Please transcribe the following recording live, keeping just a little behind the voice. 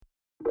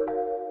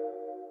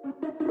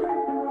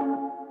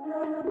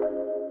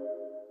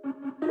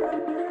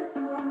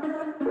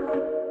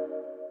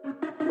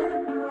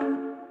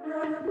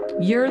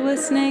You're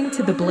listening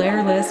to the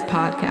Blair List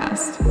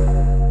Podcast.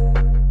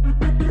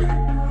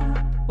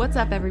 What's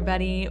up,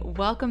 everybody?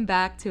 Welcome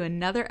back to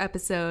another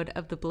episode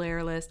of the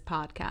Blair List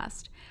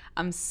Podcast.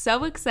 I'm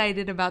so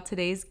excited about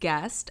today's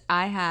guest.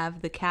 I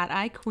have the Cat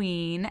Eye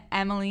Queen,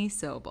 Emilie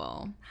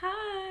Sobel.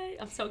 Hi,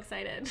 I'm so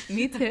excited.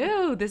 Me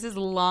too. This is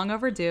long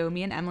overdue.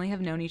 Me and Emilie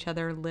have known each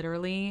other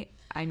literally,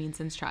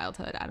 since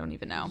childhood. I don't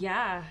even know.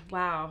 Yeah,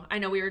 wow. I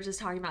know we were just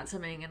talking about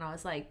something and I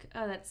was like,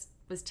 oh,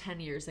 was 10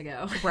 years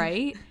ago.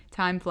 Right?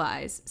 Time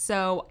flies.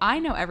 So I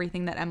know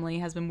everything that Emilie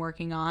has been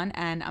working on,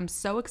 and I'm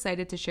so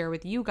excited to share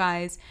with you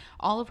guys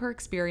all of her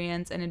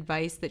experience and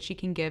advice that she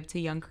can give to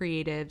young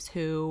creatives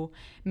who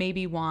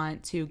maybe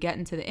want to get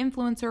into the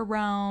influencer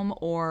realm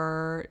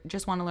or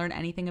just want to learn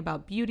anything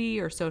about beauty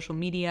or social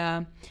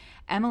media.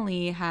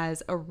 Emilie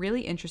has a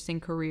really interesting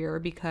career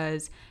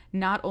because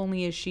not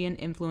only is she an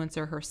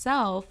influencer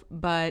herself,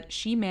 but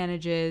she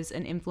manages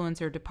an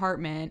influencer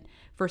department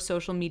for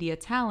social media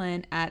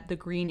talent at the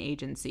Green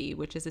Agency,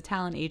 which is a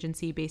talent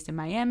agency based in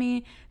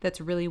Miami that's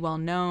really well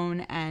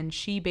known. And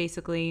she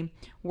basically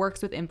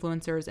works with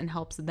influencers and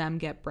helps them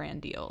get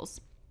brand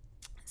deals.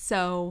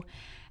 So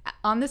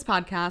on this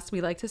podcast, we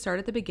like to start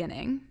at the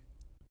beginning.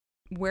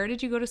 Where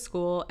did you go to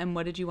school and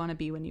what did you want to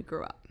be when you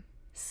grew up?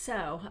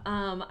 So,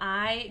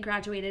 I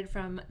graduated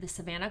from the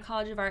Savannah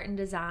College of Art and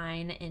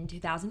Design in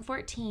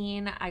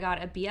 2014. I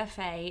got a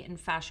BFA in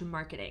fashion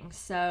marketing.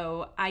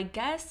 So I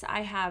guess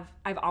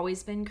I've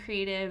always been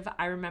creative.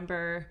 I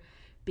remember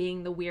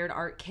being the weird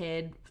art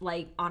kid,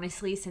 like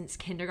honestly, since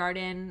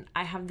kindergarten.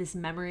 I have this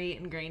memory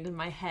ingrained in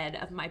my head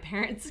of my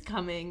parents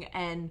coming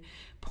and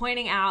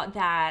pointing out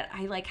that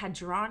I had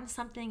drawn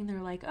something and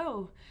they're like,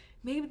 oh,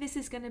 maybe this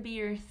is going to be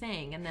your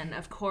thing. And then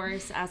of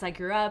course, as I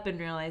grew up and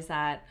realized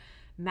that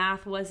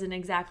math wasn't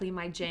exactly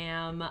my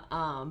jam,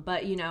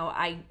 but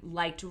I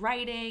liked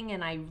writing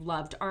and I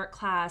loved art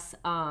class.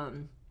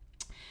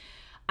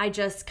 I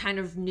just kind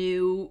of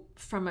knew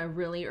from a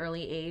really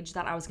early age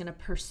that I was going to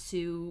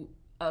pursue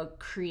a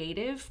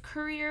creative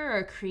career or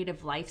a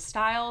creative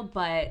lifestyle,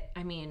 but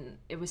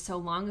it was so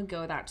long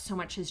ago that so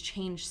much has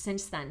changed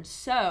since then.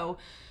 So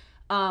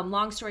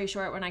long story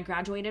short, when I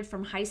graduated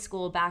from high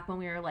school back when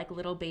we were like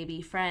little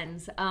baby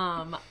friends,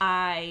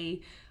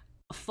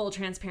 full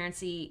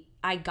transparency,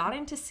 I got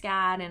into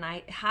SCAD and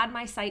I had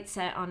my sights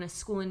set on a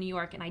school in New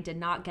York and I did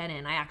not get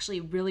in. I actually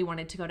really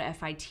wanted to go to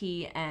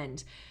FIT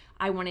and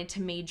I wanted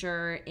to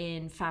major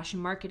in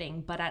fashion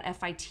marketing, but at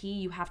FIT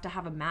you have to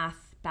have a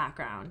math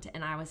background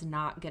and I was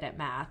not good at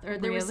math. Or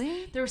there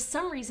was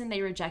some reason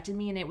they rejected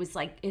me and it was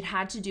like it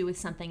had to do with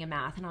something in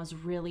math and I was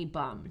really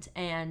bummed.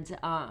 And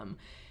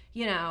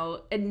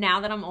and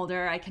now that I'm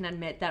older, I can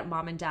admit that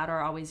mom and dad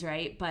are always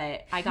right.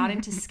 But I got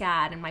into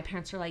SCAD and my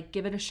parents were like,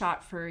 give it a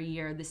shot for a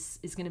year. This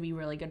is going to be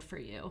really good for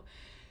you.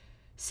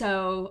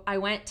 So I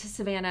went to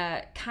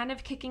Savannah kind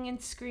of kicking and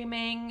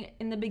screaming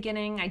in the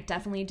beginning. I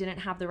definitely didn't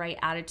have the right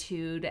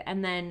attitude.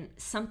 And then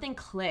something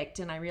clicked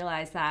and I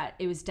realized that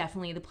it was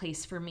definitely the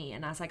place for me.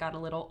 And as I got a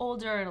little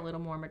older and a little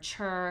more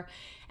mature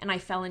and I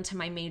fell into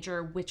my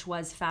major, which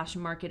was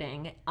fashion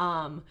marketing,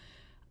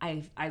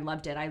 I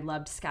loved it. I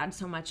loved SCAD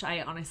so much.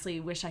 I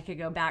honestly wish I could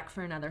go back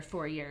for another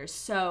 4 years.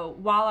 So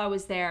while I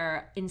was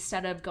there,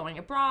 instead of going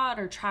abroad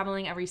or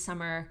traveling every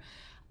summer,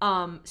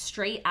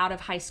 straight out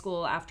of high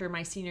school after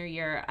my senior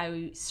year,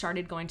 I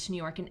started going to New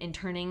York and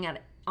interning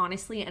at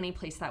honestly any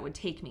place that would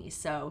take me.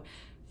 So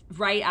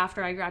right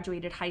after I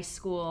graduated high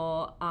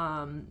school,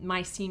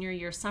 my senior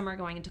year summer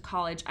going into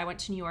college, I went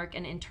to New York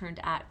and interned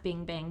at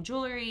Bing Bang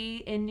Jewelry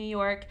in New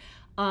York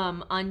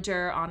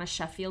under Anna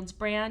Sheffield's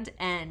brand.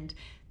 And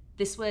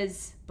this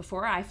was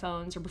before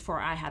iPhones or before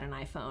I had an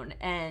iPhone.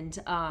 And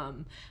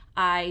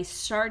I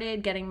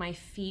started getting my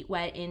feet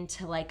wet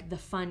into like the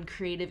fun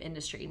creative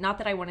industry. Not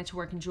that I wanted to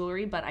work in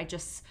jewelry, but I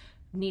just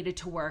needed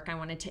to work. I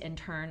wanted to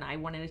intern. I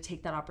wanted to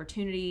take that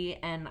opportunity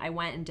and I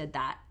went and did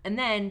that. And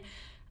then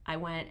I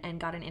went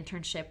and got an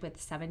internship with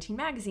 17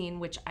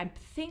 magazine, which I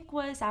think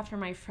was after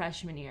my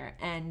freshman year.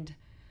 And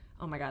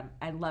oh my God,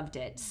 I loved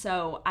it.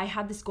 So I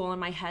had this goal in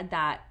my head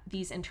that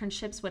these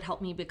internships would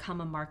help me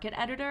become a market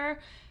editor.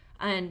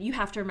 And you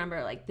have to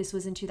remember, like, this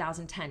was in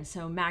 2010,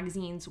 so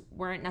magazines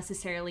weren't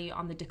necessarily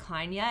on the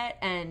decline yet,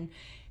 and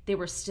they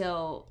were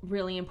still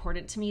really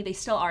important to me. They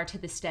still are to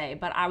this day,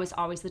 but I was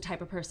always the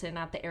type of person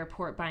at the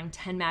airport buying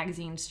 10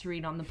 magazines to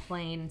read on the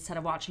plane instead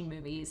of watching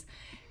movies.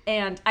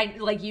 And I,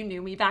 like, you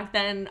knew me back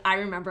then. I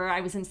remember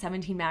I was in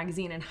 17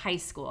 magazine in high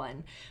school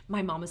and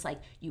my mom was like,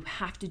 you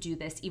have to do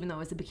this, even though it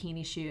was a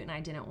bikini shoot and I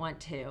didn't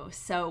want to.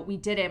 So we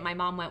did it. My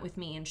mom went with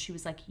me and she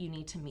was like, you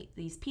need to meet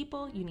these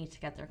people. You need to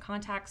get their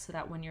contacts so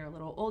that when you're a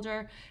little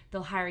older,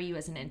 they'll hire you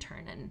as an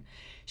intern. And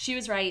she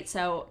was right.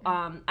 So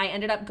I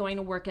ended up going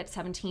to work at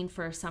 17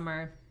 for a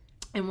summer.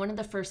 And one of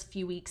the first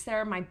few weeks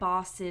there, my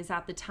bosses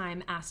at the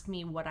time asked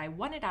me what I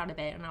wanted out of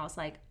it. And I was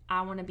like,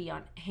 I want to be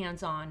on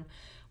hands-on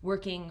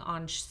working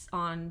on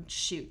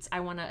shoots.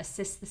 I want to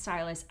assist the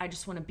stylist. I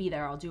just want to be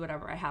there. I'll do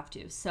whatever I have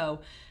to. So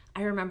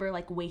I remember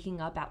like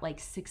waking up at like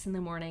 6 in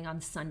the morning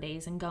on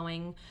Sundays and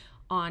going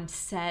on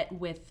set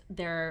with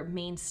their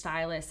main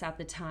stylists at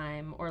the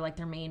time, or like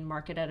their main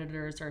market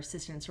editors or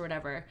assistants or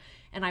whatever.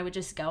 And I would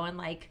just go and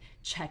like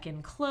check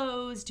in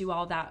clothes, do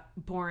all that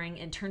boring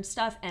intern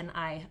stuff. And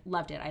I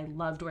loved it. I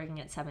loved working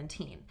at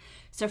 17.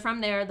 So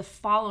from there, the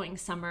following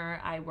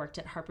summer, I worked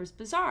at Harper's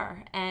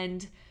Bazaar.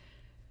 And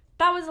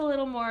that was a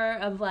little more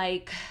of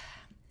like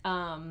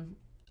a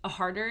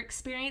harder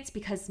experience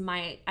because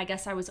I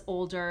guess I was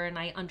older and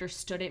I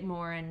understood it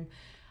more. And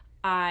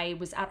I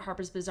was at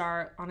Harper's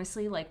Bazaar,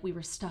 honestly, like we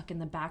were stuck in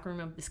the back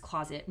room of this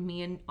closet,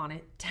 me and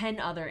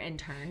 10 other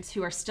interns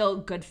who are still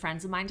good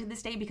friends of mine to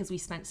this day because we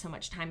spent so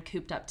much time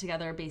cooped up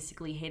together,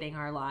 basically hating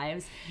our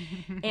lives.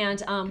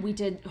 And we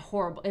did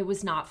horrible. It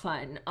was not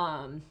fun.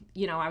 I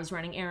was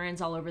running errands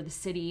all over the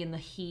city in the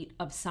heat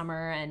of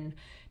summer and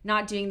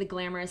not doing the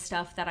glamorous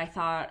stuff that I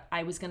thought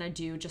I was going to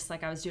do, just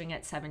like I was doing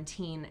at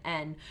 17.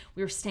 And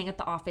we were staying at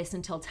the office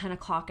until 10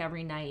 o'clock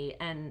every night.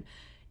 And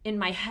in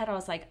my head, I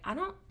was like, I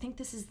don't think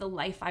this is the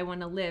life I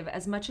want to live.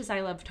 As much as I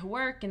love to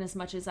work and as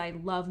much as I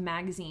love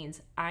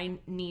magazines, I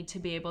need to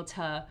be able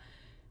to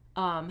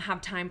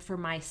have time for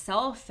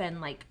myself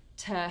and like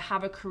to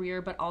have a career,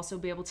 but also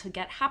be able to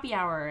get happy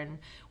hour and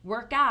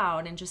work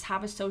out and just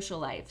have a social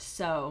life.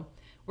 So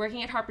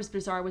working at Harper's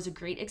Bazaar was a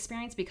great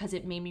experience because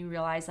it made me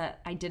realize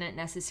that I didn't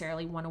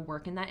necessarily want to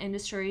work in that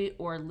industry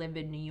or live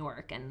in New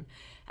York. And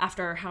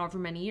after however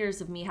many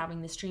years of me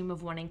having this dream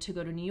of wanting to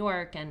go to New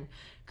York and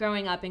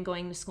growing up and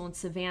going to school in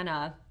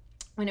Savannah,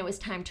 when it was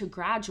time to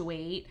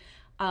graduate,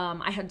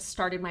 I had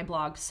started my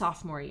blog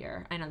sophomore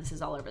year. I know this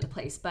is all over the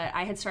place, but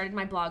I had started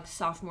my blog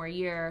sophomore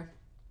year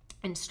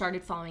and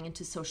started following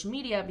into social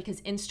media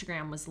because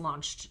Instagram was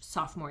launched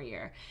sophomore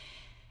year.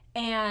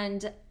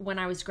 And when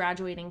I was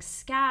graduating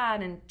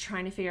SCAD and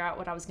trying to figure out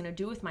what I was going to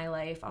do with my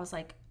life, I was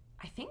like,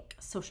 I think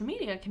social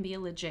media can be a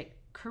legit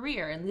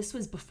career. And this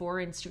was before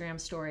Instagram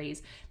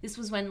stories. This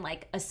was when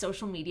like a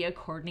social media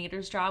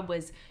coordinator's job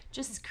was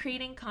just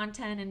creating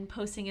content and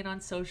posting it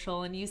on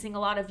social and using a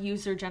lot of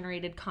user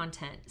generated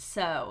content.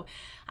 So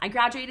I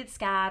graduated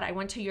SCAD. I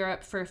went to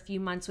Europe for a few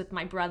months with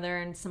my brother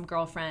and some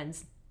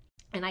girlfriends.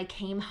 And I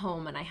came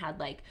home and I had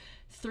like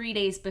 3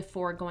 days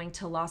before going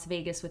to Las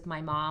Vegas with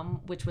my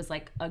mom, which was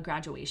like a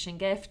graduation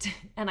gift.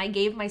 And I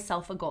gave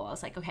myself a goal. I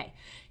was like, okay,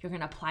 you're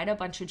going to apply to a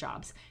bunch of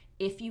jobs.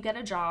 If you get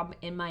a job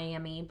in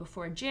Miami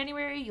before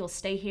January, you'll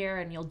stay here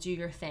and you'll do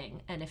your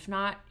thing. And if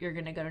not, you're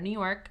going to go to New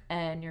York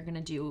and you're going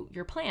to do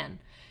your plan.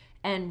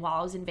 And while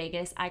I was in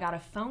Vegas, I got a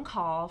phone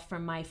call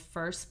from my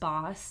first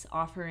boss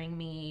offering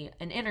me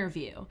an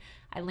interview.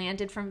 I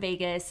landed from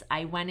Vegas.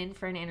 I went in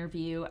for an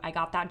interview. I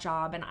got that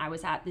job and I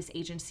was at this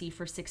agency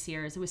for 6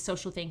 years. It was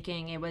social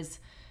thinking. It was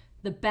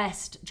the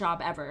best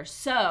job ever.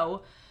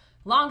 So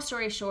long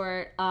story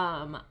short,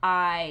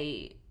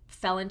 I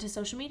fell into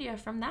social media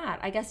from that.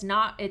 I guess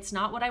it's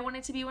not what I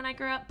wanted to be when I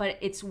grew up, but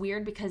it's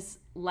weird because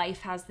life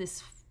has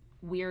this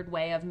weird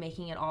way of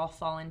making it all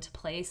fall into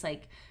place.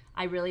 Like,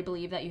 I really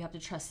believe that you have to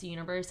trust the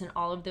universe, and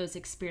all of those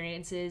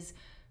experiences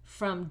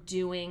from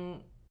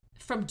doing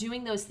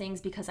those things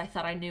because I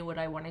thought I knew what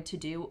I wanted to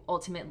do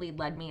ultimately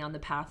led me on the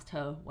path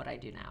to what I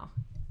do now,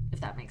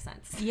 if that makes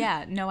sense.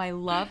 Yeah, no, I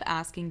love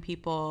asking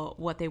people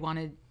what they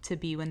wanted to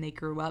be when they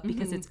grew up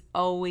because it's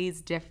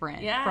always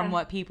different from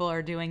what people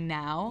are doing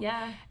now.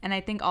 Yeah. And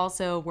I think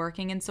also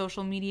working in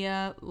social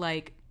media,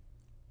 like,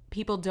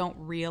 people don't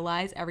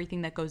realize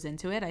everything that goes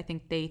into it. I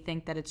think they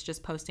think that it's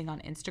just posting on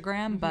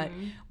Instagram. But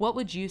what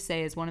would you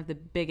say is one of the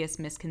biggest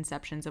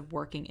misconceptions of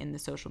working in the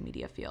social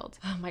media field?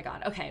 Oh my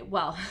God. Okay.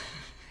 Well,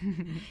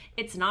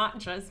 it's not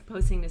just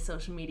posting to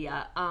social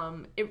media.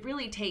 It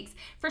really takes,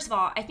 first of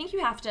all, I think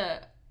you have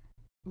to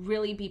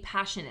really be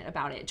passionate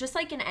about it. Just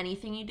like in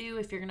anything you do,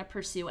 if you're going to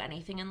pursue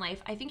anything in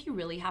life, I think you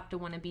really have to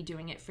want to be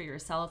doing it for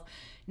yourself,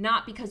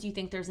 not because you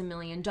think there's $1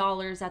 million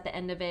at the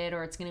end of it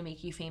or it's going to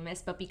make you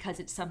famous, but because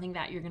it's something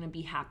that you're going to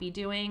be happy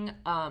doing.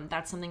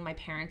 That's something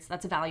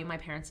that's a value my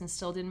parents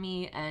instilled in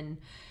me. And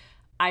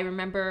I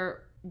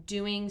remember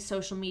doing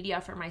social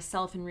media for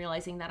myself and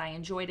realizing that I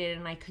enjoyed it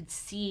and I could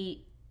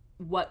see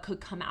what could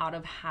come out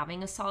of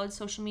having a solid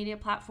social media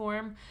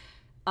platform.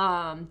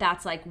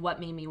 That's like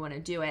what made me want to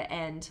do it.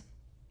 And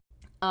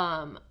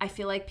I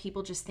feel like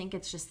people just think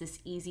it's just this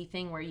easy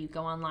thing where you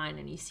go online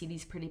and you see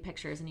these pretty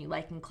pictures and you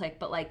like and click,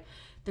 but like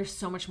there's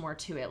so much more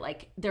to it.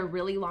 Like, they're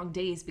really long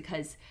days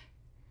because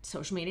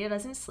social media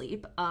doesn't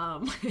sleep.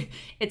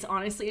 It's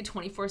honestly a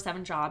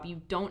 24/7 job.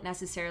 You don't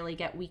necessarily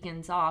get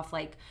weekends off.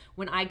 Like,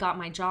 when I got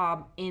my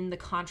job, in the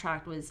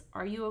contract was,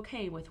 are you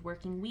okay with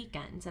working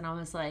weekends? And I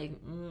was like,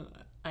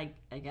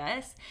 I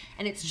guess.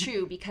 And it's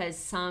true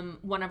because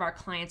one of our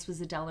clients was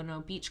the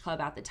Delano Beach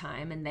Club at the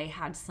time, and they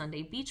had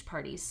Sunday beach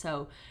parties.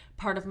 So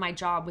part of my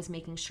job was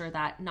making sure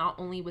that not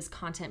only was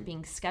content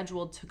being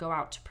scheduled to go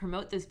out to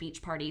promote those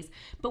beach parties,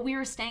 but we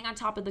were staying on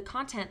top of the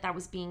content that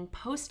was being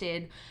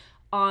posted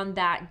on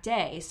that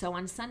day. So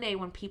on Sunday,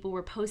 when people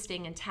were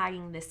posting and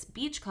tagging this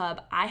beach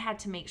club, I had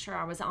to make sure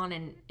I was on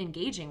and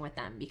engaging with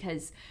them,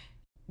 because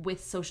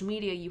with social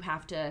media, you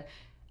have to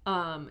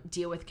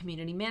deal with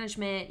community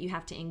management. You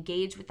have to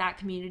engage with that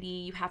community.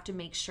 You have to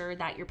make sure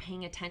that you're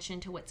paying attention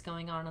to what's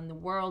going on in the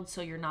world,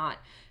 so you're not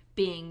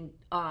being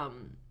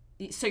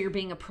so you're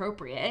being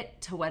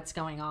appropriate to what's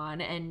going on,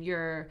 and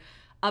you're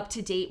up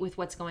to date with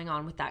what's going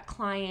on with that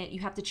client.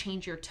 You have to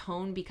change your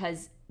tone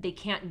because they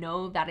can't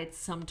know that it's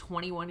some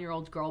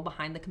 21-year-old girl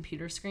behind the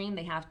computer screen.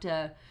 They have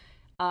to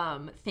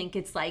think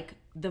it's like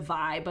the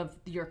vibe of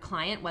your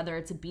client, whether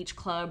it's a beach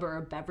club or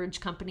a beverage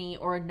company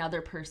or another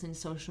person's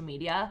social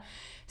media.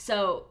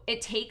 So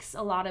it takes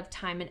a lot of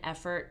time and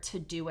effort to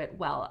do it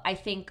well. I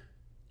think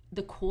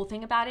the cool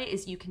thing about it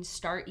is you can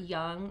start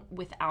young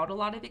without a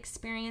lot of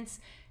experience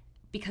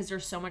because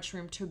there's so much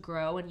room to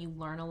grow and you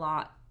learn a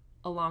lot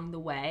along the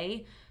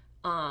way.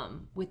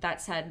 With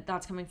that said,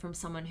 that's coming from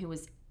someone who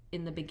was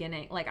in the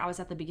beginning, like I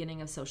was at the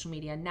beginning of social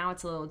media. Now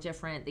it's a little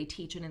different. They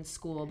teach it in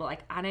school, but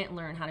like I didn't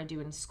learn how to do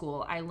it in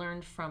school. I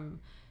learned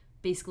from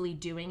basically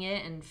doing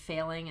it and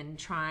failing and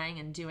trying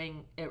and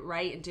doing it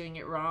right and doing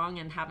it wrong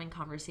and having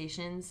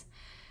conversations.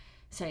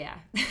 So yeah,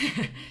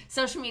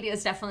 social media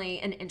is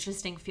definitely an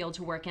interesting field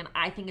to work in.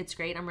 I think it's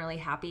great. I'm really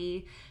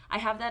happy I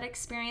have that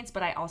experience,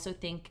 but I also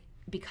think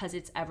because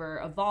it's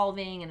ever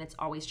evolving and it's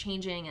always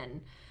changing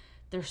and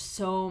there's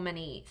so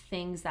many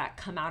things that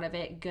come out of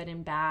it, good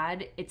and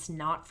bad. It's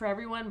not for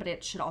everyone, but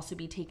it should also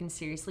be taken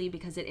seriously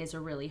because it is a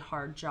really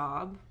hard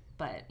job.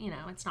 But, you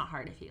know, it's not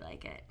hard if you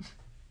like it.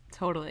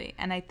 Totally.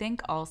 And I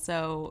think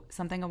also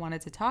something I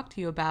wanted to talk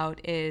to you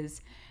about is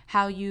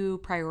how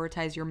you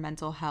prioritize your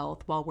mental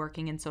health while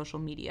working in social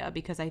media.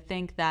 Because I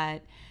think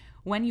that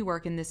when you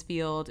work in this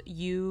field,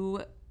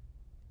 you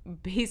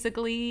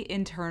basically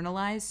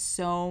internalize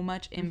so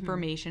much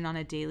information on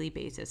a daily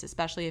basis,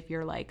 especially if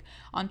you're like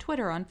on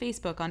Twitter, on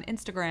Facebook, on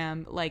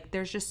Instagram. Like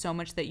there's just so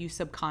much that you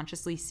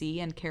subconsciously see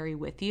and carry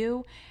with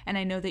you. And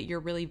I know that you're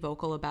really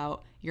vocal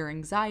about your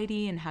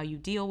anxiety and how you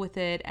deal with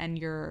it and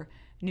your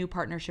new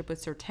partnership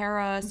with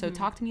Sortera. So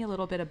talk to me a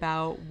little bit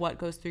about what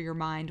goes through your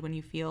mind when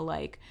you feel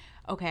like,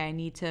 okay, I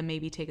need to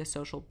maybe take a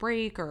social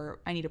break or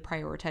I need to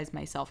prioritize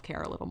my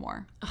self-care a little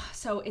more.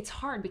 So it's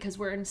hard because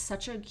we're in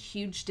such a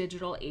huge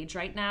digital age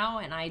right now.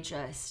 And I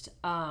just,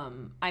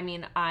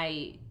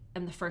 I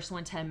am the first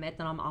one to admit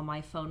that I'm on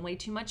my phone way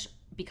too much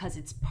because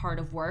it's part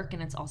of work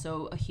and it's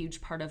also a huge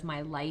part of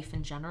my life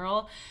in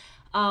general.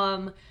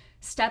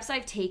 Steps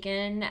I've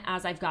taken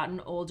as I've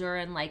gotten older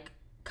and like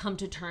come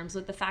to terms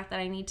with the fact that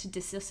I need to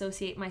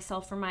disassociate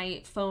myself from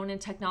my phone and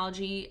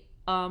technology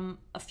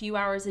a few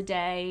hours a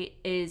day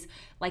is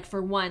like,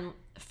 for one,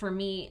 for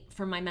me,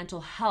 for my mental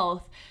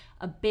health,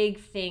 a big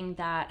thing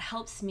that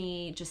helps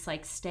me just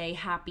like stay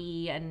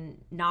happy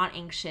and not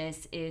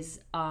anxious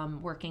is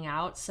working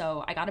out.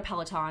 So I got a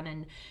Peloton,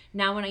 and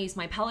now when I use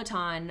my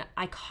Peloton,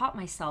 I caught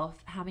myself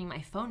having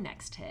my phone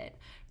next to it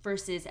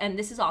versus, and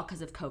this is all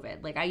because of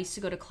COVID. Like I used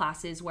to go to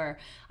classes where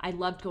I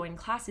loved going to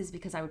classes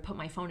because I would put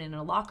my phone in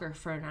a locker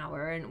for an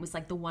hour, and it was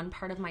like the one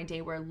part of my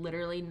day where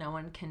literally no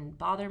one can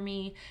bother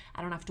me.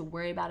 I don't have to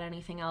worry about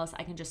anything else.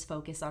 I can just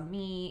focus on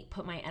me,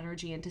 put my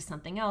energy into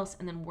something else,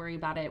 and then worry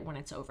about it when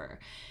it's over.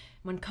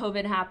 When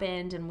COVID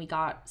happened and we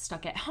got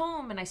stuck at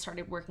home and I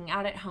started working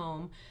out at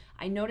home,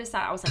 I noticed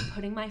that I was like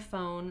putting my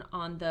phone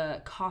on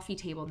the coffee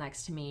table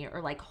next to me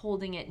or like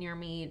holding it near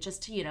me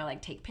just to, you know,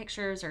 like take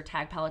pictures or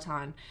tag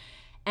Peloton.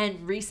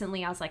 And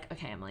recently I was like,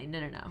 okay, Emily,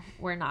 no.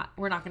 We're not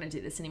going to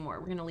do this anymore.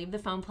 We're going to leave the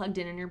phone plugged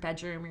in your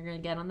bedroom. You're going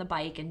to get on the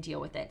bike and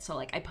deal with it. So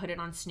like I put it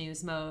on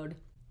snooze mode.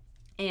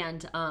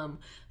 And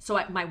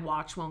my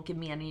watch won't give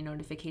me any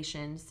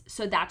notifications.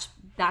 So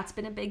that's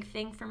been a big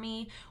thing for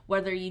me,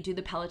 whether you do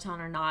the Peloton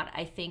or not.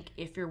 I think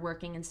if you're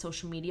working in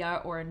social media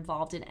or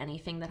involved in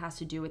anything that has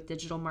to do with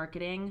digital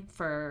marketing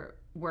for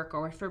work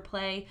or for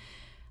play,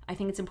 I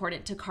think it's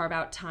important to carve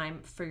out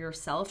time for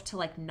yourself to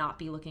like not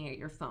be looking at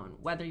your phone,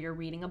 whether you're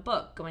reading a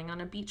book, going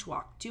on a beach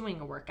walk, doing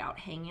a workout,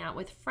 hanging out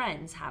with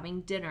friends,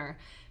 having dinner.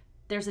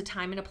 There's a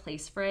time and a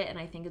place for it, and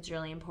I think it's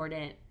really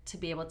important to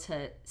be able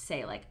to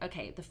say like,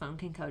 okay, the phone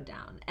can go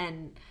down.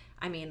 And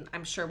I mean,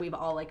 I'm sure we've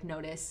all like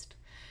noticed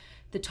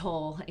the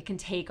toll it can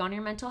take on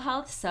your mental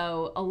health.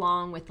 So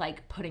along with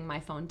like putting my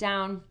phone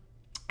down,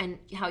 and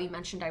how you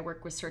mentioned I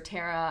work with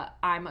Sortera,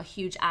 I'm a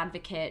huge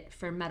advocate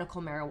for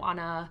medical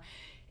marijuana.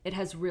 It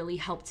has really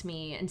helped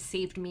me and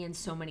saved me in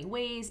so many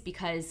ways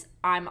because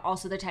I'm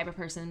also the type of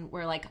person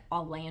where like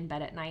I'll lay in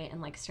bed at night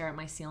and like stare at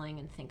my ceiling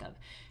and think of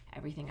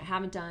everything I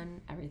haven't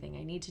done, everything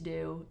I need to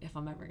do, if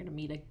I'm ever going to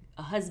meet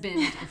a husband,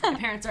 if my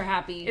parents are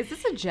happy. Is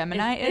this a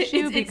Gemini issue?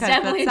 It's because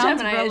definitely that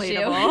sounds a Gemini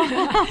relatable.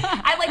 issue.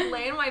 I like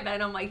lay in my bed,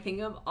 I'm like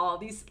thinking of all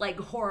these like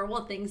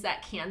horrible things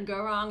that can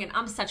go wrong, and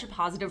I'm such a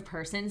positive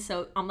person,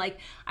 so I'm like,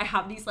 I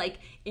have these like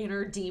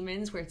inner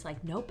demons where it's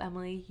like, nope,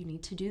 Emily, you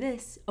need to do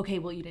this. Okay,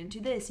 well, you didn't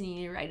do this, and you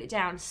need to write it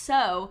down.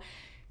 So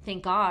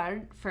thank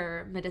God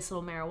for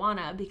medicinal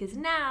marijuana, because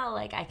now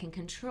like I can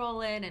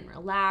control it and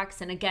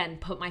relax, and again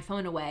put my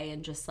phone away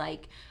and just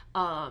like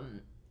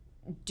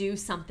do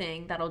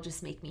something that'll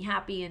just make me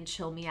happy and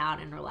chill me out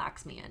and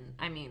relax me. And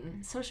I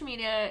mean, social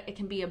media, it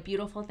can be a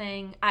beautiful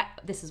thing.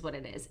 This is what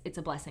it is. It's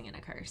a blessing and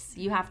a curse.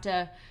 You have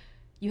to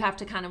you have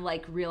to kind of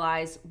like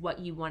realize what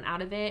you want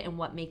out of it and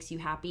what makes you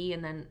happy,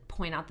 and then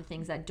point out the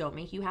things that don't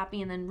make you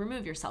happy, and then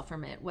remove yourself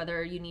from it.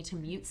 Whether you need to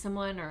mute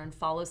someone or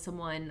unfollow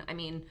someone, I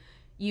mean,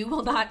 you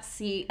will not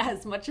see,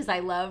 as much as I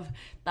love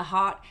the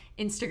hot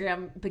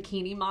Instagram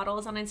bikini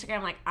models on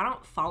Instagram, like, I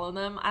don't follow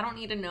them. I don't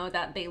need to know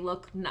that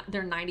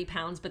they're 90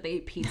 pounds, but they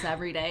eat pizza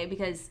every day,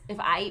 because if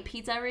I eat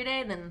pizza every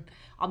day, then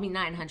I'll be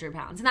 900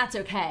 pounds, and that's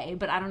okay,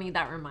 but I don't need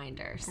that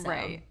reminder. So.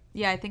 Right.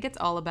 Yeah, I think it's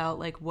all about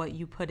like what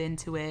you put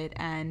into it.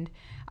 And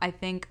I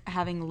think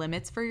having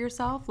limits for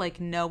yourself,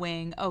 like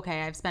knowing,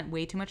 okay, I've spent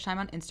way too much time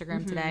on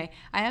Instagram today.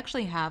 I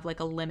actually have like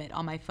a limit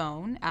on my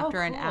phone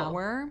after an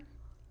hour.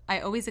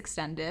 I always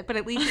extend it, but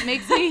at least it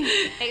makes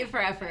me A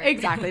for effort.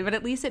 Exactly, but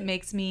at least it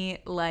makes me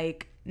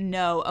like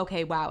know,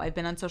 okay, wow, I've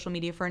been on social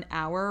media for an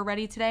hour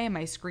already today and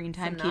my screen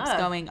time keeps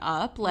going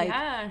up. Like,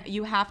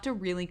 you have to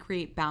really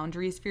create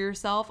boundaries for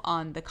yourself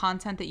on the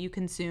content that you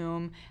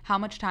consume, how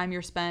much time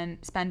you're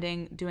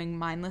spending doing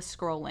mindless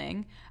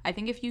scrolling. I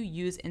think if you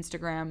use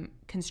Instagram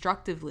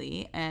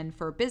constructively and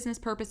for business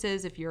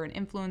purposes, if you're an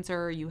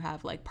influencer, you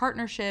have like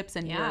partnerships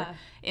and you're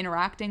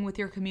interacting with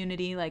your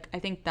community, like I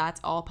think that's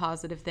all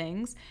positive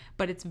things,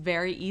 but it's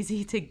very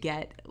easy to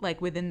get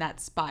like within that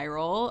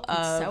spiral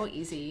of, it's so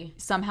easy.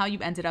 Somehow you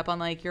ended up on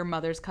like your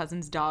mother's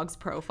cousin's dog's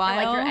profile,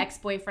 or like your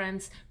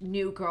ex-boyfriend's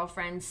new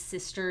girlfriend's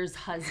sister's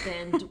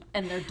husband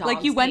and their dog.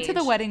 Like you went to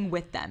the wedding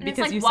with them, and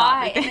because it's like, you why?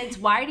 saw everything. And it's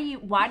why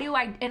do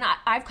I and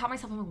I've caught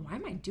myself, I'm like, why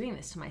am I doing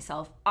this to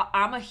myself?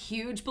 I'm a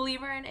huge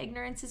believer in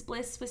ignorance is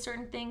bliss with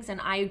certain things,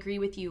 and I agree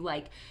with you.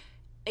 Like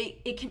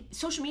it can,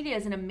 social media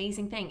is an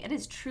amazing thing. It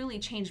has truly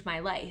changed my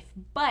life,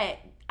 but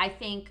I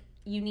think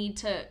you need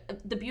to,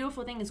 the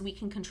beautiful thing is we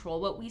can control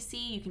what we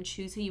see. You can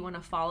choose who you want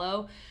to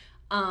follow.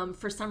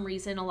 For some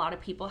reason, a lot of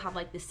people have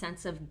like this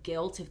sense of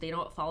guilt if they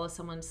don't follow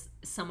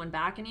someone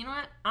back. And you know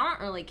what? I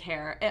don't really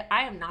care.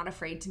 I am not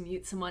afraid to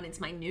mute someone.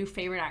 It's my new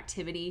favorite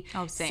activity.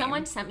 Oh, same.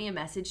 Someone sent me a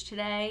message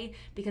today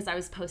because I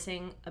was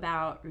posting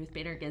about Ruth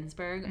Bader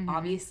Ginsburg,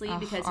 obviously,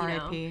 because, you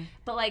know,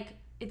 but like,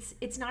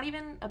 it's not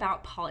even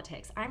about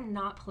politics. I'm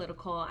not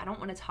political. I don't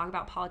want to talk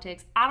about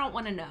politics. I don't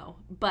want to know.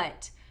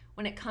 But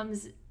when it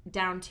comes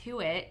down to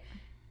it,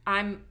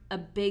 I'm a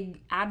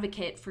big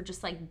advocate for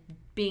just like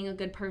being a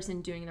good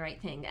person, doing the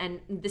right thing.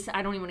 And this,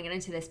 I don't even want to get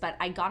into this, but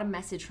I got a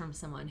message from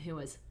someone who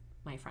was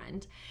my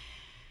friend,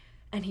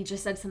 and he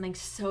just said something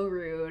so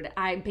rude.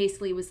 I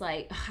basically was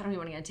like, I don't even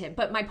want to get into it.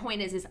 But my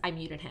point is I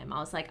muted him. I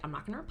was like, I'm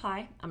not going to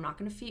reply. I'm not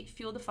going to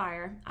fuel the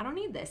fire. I don't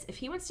need this. If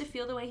he wants to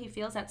feel the way he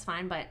feels, that's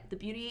fine. But the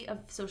beauty of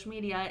social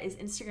media is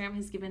Instagram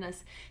has given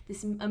us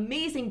this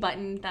amazing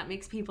button that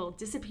makes people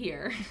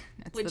disappear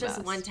with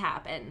just one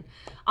tap. And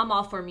I'm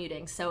all for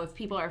muting. So if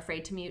people are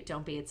afraid to mute,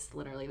 don't be. It's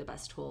literally the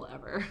best tool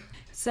ever.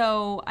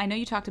 So I know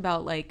you talked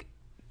about like,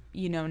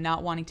 you know,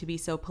 not wanting to be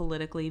so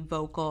politically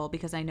vocal,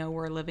 because I know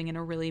we're living in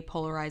a really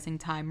polarizing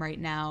time right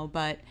now,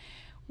 but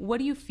what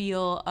do you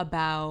feel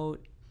about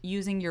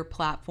using your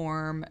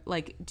platform?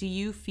 Like, do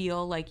you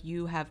feel like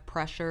you have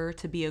pressure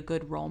to be a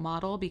good role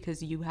model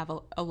because you have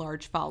a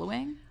large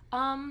following?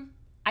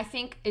 I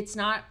think it's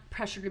not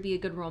pressure to be a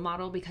good role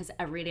model, because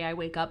every day I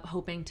wake up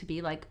hoping to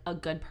be like a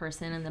good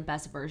person and the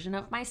best version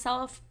of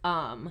myself.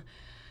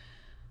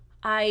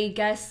 I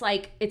guess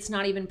like it's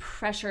not even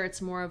pressure.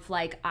 It's more of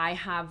like I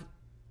have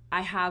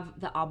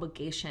the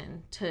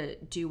obligation to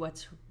do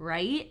what's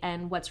right,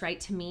 and what's right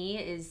to me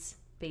is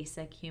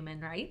basic human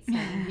rights,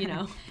 and, you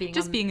know,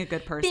 being a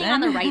good person, being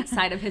on the right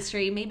side of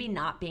history, maybe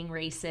not being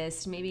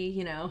racist, maybe,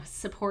 you know,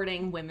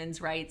 supporting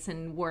women's rights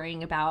and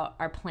worrying about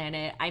our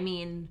planet. I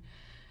mean,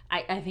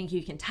 I think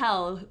you can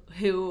tell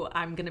who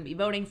I'm going to be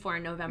voting for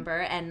in November,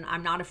 and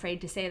I'm not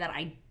afraid to say that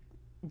I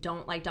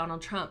don't like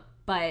Donald Trump,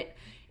 but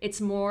it's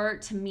more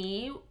to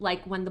me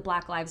like when the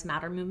Black Lives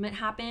Matter movement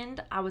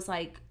happened, I was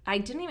like, I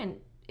didn't even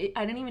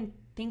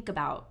think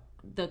about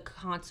the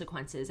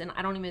consequences, and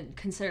I don't even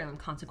consider them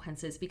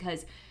consequences,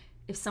 because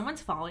if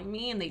someone's following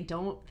me and they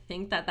don't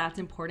think that that's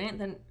important,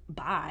 then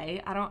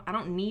bye. I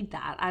don't need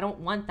that. I don't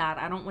want that.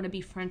 I don't want to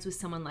be friends with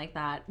someone like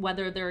that,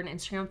 whether they're an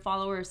Instagram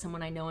follower or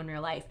someone I know in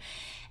real life.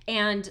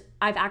 And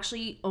I've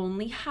actually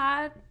only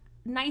had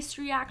nice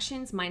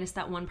reactions, minus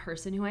that one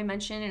person who I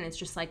mentioned, and it's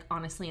just like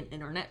honestly an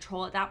internet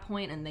troll at that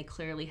point, and they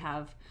clearly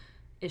have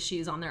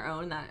issues on their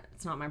own. That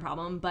it's not my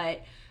problem.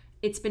 But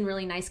it's been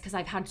really nice because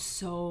I've had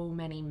so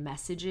many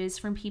messages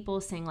from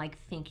people saying like,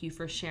 thank you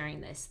for sharing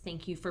this,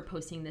 thank you for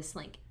posting this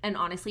link. And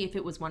honestly, if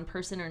it was one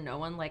person or no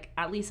one, like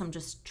at least I'm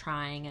just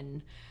trying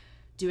and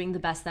doing the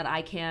best that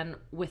I can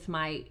with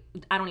my,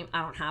 I don't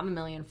have 1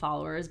 million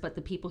followers, but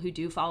the people who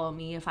do follow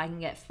me, if I can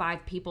get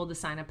 5 people to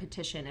sign a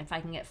petition, if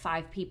I can get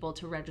 5 people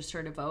to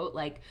register to vote,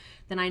 like,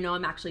 then I know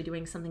I'm actually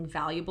doing something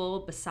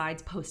valuable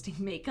besides posting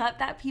makeup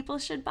that people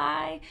should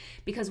buy.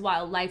 Because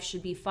while life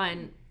should be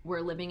fun, we're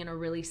living in a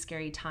really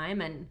scary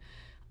time. And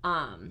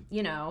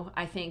you know,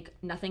 I think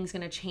nothing's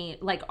gonna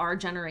change. Like our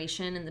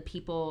generation and the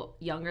people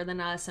younger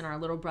than us and our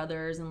little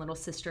brothers and little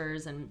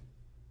sisters and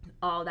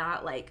all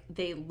that, like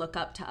they look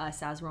up to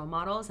us as role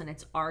models, and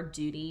it's our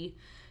duty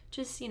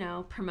just, you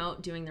know,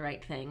 promote doing the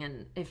right thing.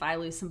 And if I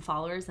lose some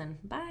followers, then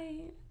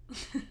bye.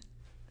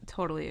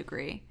 Totally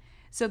agree.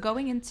 So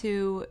going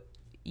into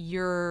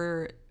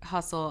your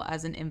hustle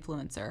as an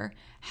influencer,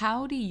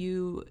 how do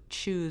you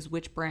choose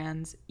which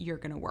brands you're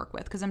going to work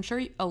with? Because I'm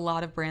sure a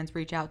lot of brands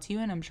reach out to you,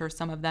 and I'm sure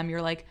some of them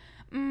you're like,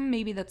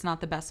 maybe that's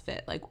not the best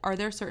fit. Like, are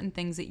there certain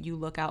things that you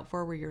look out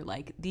for where you're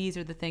like, these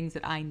are the things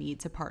that I need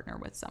to partner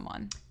with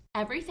someone?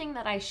 Everything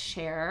that I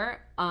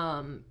share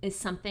is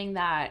something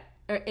that,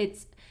 or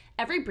it's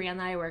every brand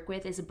that I work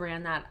with is a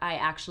brand that I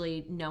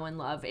actually know and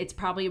love. It's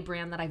probably a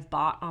brand that I've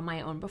bought on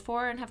my own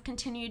before and have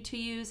continued to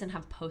use and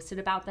have posted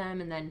about them.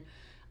 And then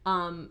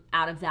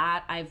out of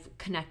that, I've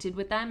connected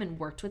with them and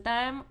worked with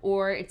them.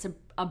 Or it's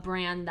a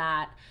brand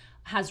that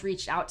has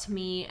reached out to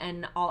me,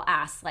 and I'll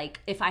ask, like,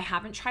 if I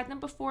haven't tried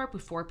them before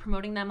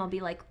promoting them, I'll be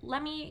like,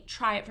 let me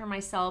try it for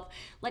myself.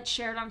 Let's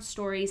share it on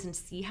stories and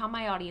see how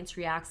my audience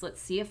reacts.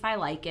 Let's see if I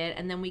like it,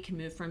 and then we can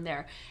move from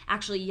there.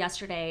 Actually,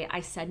 yesterday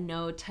I said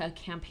no to a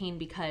campaign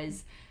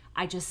because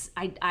I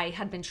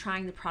had been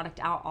trying the product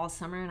out all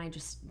summer, and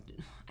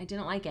I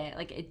didn't like it.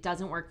 Like, it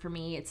doesn't work for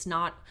me. It's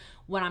not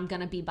what I'm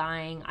going to be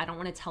buying. I don't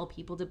want to tell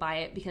people to buy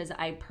it because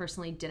I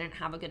personally didn't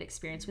have a good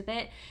experience with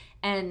it.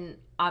 And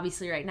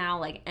obviously right now,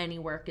 like, any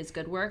work is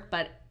good work,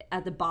 but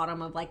at the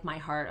bottom of like my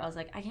heart, I was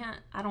like,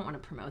 I don't want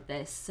to promote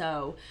this.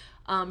 So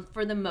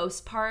for the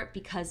most part,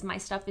 because my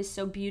stuff is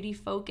so beauty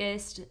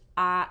focused,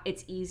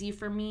 it's easy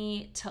for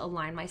me to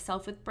align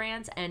myself with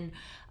brands. And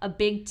a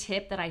big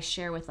tip that I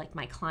share with like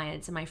my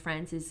clients and my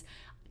friends is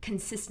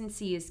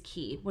consistency is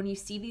key. When you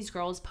see these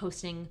girls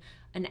posting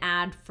an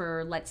ad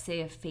for, let's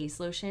say, a face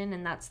lotion,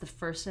 and that's the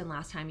first and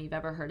last time you've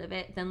ever heard of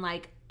it, then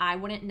like I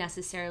wouldn't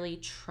necessarily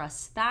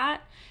trust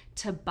that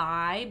to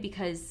buy,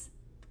 because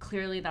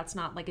clearly that's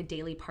not like a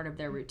daily part of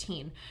their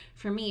routine.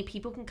 For me,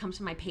 people can come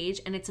to my page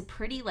and it's a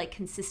pretty like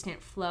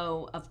consistent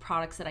flow of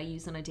products that I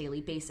use on a daily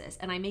basis.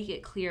 And I make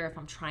it clear if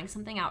I'm trying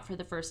something out for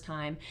the first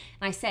time,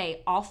 and I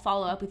say, I'll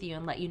follow up with you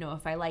and let you know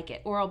if I like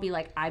it. Or I'll be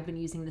like, I've been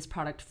using this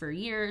product for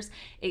years.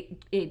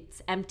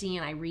 It's empty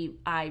and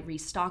I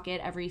restock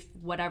it every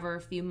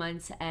few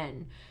months.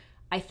 And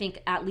I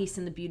think at least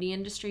in the beauty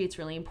industry, it's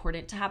really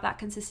important to have that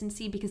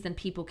consistency, because then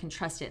people can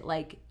trust it.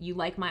 Like, you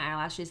like my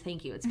eyelashes,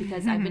 thank you. It's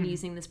because I've been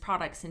using this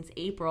product since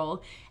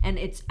April and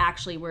it's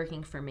actually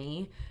working for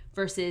me,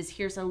 versus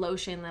here's a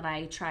lotion that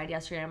I tried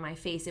yesterday on my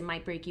face. It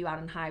might break you out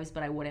in hives,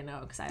 but I wouldn't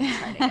know because I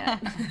haven't tried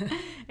it yet.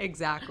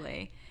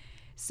 Exactly.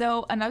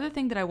 So another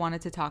thing that I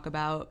wanted to talk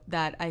about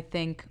that I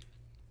think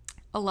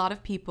a lot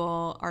of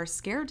people are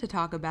scared to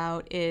talk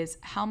about is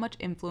how much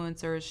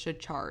influencers should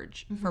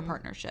charge for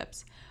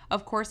partnerships.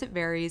 Of course, it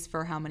varies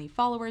for how many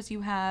followers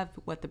you have,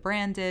 what the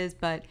brand is,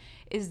 but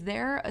is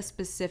there a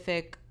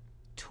specific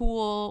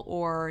tool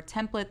or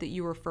template that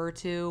you refer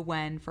to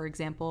when, for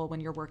example, when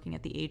you're working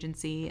at the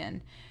agency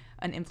and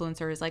an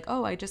influencer is like,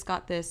 oh, I just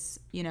got this,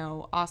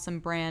 awesome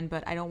brand,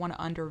 but I don't want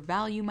to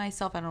undervalue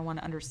myself. I don't want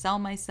to undersell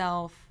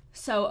myself.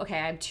 So, okay,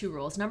 I have 2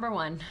 rules. Number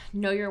 1,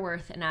 know your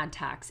worth and add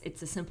tax.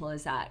 It's as simple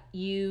as that.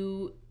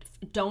 You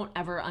don't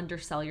ever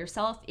undersell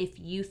yourself. If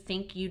you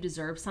think you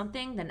deserve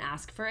something, then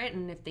ask for it.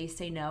 And if they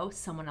say no,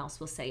 someone else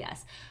will say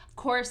yes. Of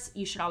course,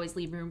 you should always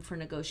leave room for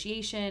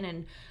negotiation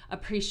and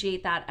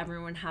appreciate that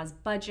everyone has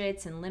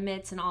budgets and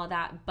limits and all of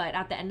that. But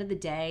at the end of the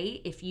day,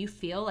 if you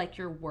feel like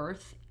your work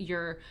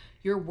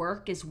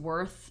is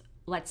worth,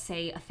 let's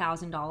say,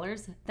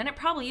 $1,000, then it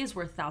probably is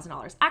worth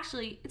 $1,000.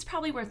 Actually, it's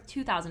probably worth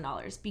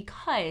 $2,000,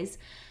 because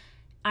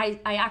I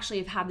actually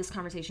have had this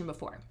conversation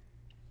before.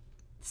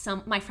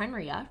 My friend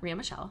Ria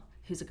Michelle,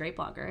 who's a great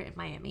blogger in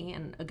Miami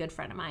and a good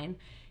friend of mine,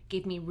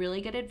 gave me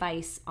really good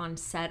advice on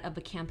set of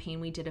a campaign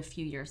we did a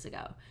few years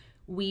ago.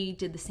 We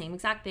did the same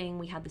exact thing.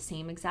 We had the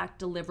same exact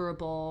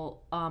deliverable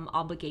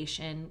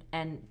obligation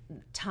and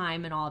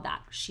time and all of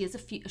that.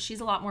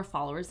 She's a lot more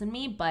followers than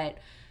me, but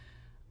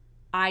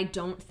I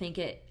don't think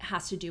it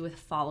has to do with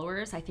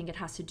followers. I think it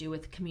has to do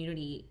with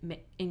community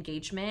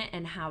engagement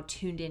and how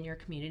tuned in your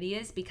community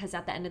is, because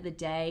at the end of the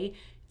day,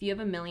 if you have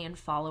 1 million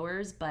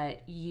followers,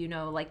 but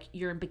like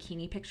you're in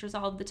bikini pictures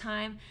all of the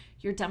time,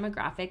 your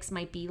demographics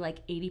might be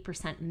like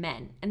 80%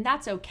 men. And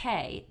that's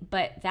okay.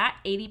 But that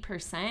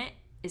 80%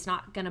 is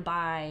not going to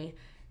buy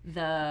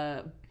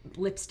the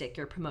lipstick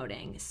you're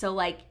promoting. So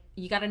like,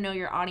 you got to know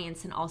your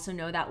audience, and also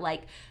know that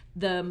like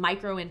the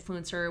micro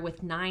influencer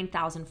with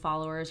 9,000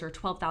 followers or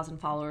 12,000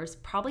 followers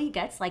probably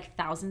gets like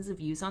thousands of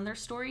views on their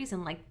stories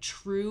and like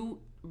true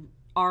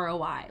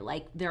ROI.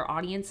 Like, their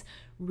audience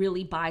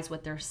really buys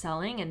what they're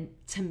selling. And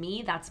to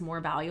me, that's more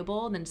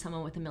valuable than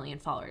someone with 1 million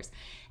followers.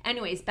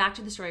 Anyways, back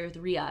to the story with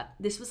Ria.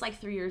 This was like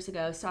 3 years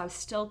ago. So I was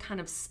still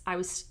I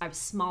was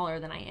smaller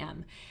than I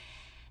am.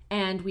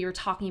 And we were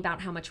talking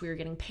about how much we were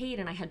getting paid,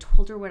 and I had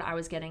told her what I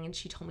was getting, and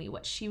she told me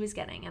what she was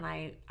getting. And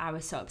I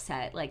was so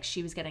upset. Like,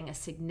 she was getting a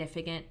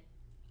significant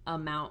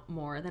amount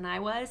more than I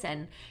was.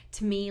 And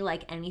to me,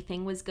 like,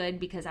 anything was good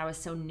because I was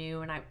so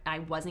new and I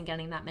wasn't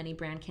getting that many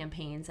brand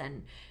campaigns.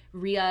 And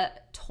Ria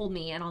told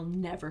me, and I'll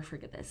never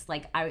forget this,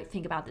 like, I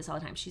think about this all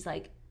the time. She's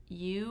like,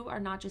 you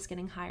are not just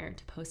getting hired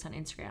to post on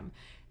Instagram.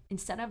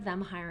 instead of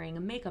them hiring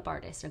a makeup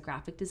artist, a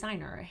graphic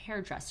designer, a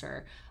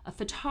hairdresser, a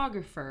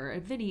photographer, a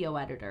video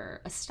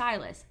editor, a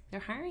stylist, they're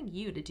hiring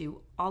you to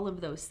do all of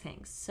those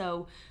things.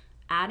 So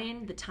add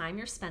in the time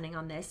you're spending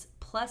on this,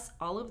 plus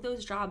all of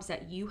those jobs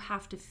that you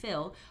have to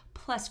fill,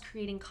 plus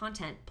creating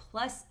content,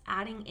 plus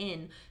adding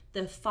in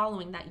the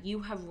following that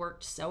you have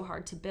worked so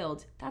hard to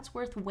build. That's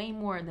worth way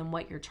more than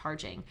what you're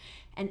charging.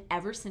 And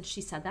ever since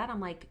she said that, I'm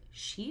like,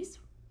 she's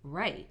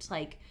right.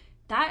 Like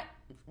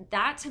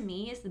that to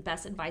me is the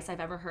best advice I've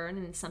ever heard.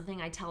 And it's something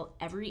I tell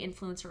every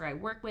influencer I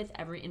work with,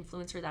 every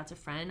influencer that's a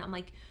friend. I'm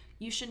like,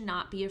 you should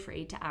not be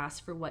afraid to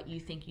ask for what you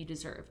think you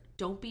deserve.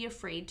 Don't be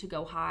afraid to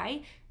go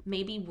high.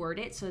 Maybe word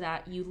it so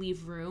that you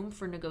leave room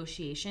for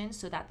negotiation,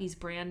 so that these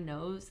brand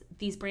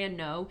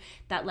know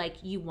that like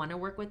you want to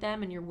work with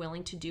them and you're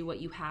willing to do what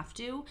you have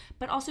to,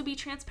 but also be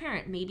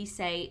transparent. Maybe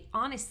say,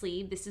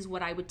 honestly, this is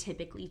what I would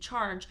typically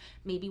charge.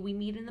 Maybe we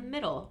meet in the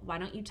middle. Why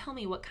don't you tell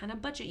me what kind of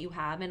budget you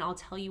have and I'll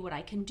tell you what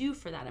I can do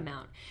for that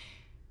amount.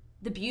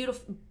 The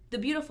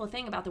beautiful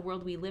thing about the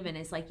world we live in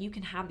is like you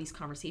can have these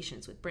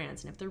conversations with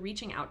brands, and if they're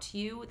reaching out to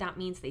you, that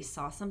means they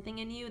saw something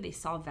in you, they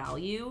saw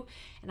value.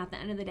 And at the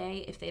end of the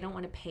day, if they don't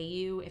want to pay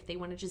you, if they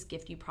want to just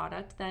gift you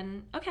product,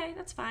 then okay,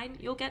 that's fine.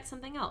 You'll get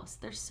something else.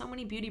 There's so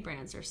many beauty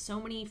brands, there's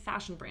so many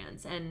fashion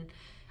brands, and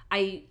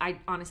I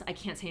honestly, I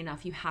can't say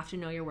enough. You have to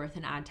know your worth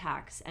and add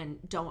tax, and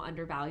don't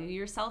undervalue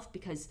yourself,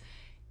 because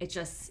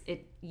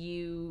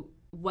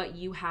what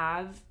you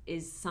have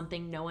is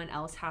something no one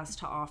else has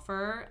to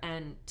offer.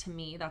 And to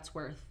me,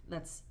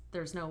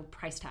 there's no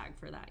price tag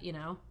for that, you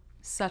know?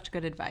 Such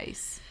good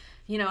advice.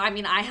 You know, I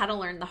mean, I had to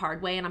learn the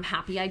hard way, and I'm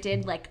happy I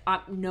did. Like,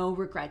 no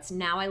regrets.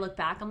 Now I look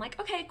back, I'm like,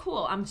 okay,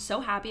 cool. I'm so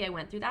happy I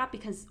went through that,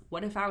 because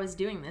what if I was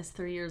doing this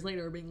 3 years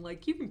later being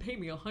like, you can pay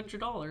me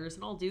 $100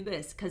 and I'll do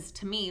this? Because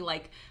to me,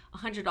 like,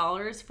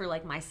 $100 for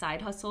like my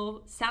side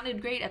hustle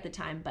sounded great at the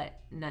time,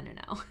 but no.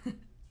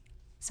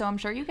 So I'm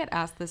sure you get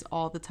asked this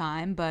all the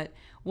time, but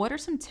what are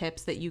some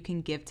tips that you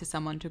can give to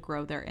someone to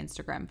grow their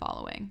Instagram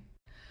following?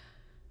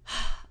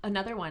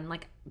 Another one,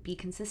 like, be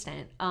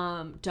consistent.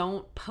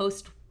 Don't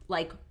post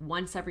like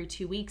once every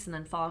 2 weeks and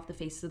then fall off the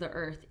face of the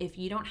earth. If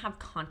you don't have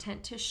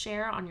content to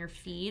share on your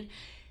feed,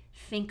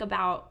 think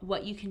about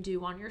what you can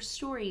do on your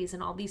stories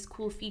and all these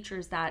cool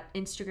features that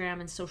Instagram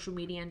and social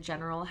media in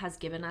general has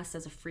given us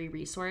as a free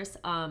resource.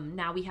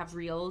 Now we have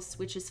Reels,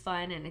 which is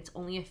fun, and it's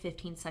only a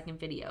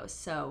 15-second video.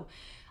 So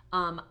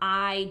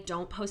I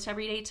don't post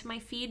every day to my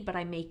feed, but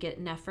I make it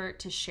an effort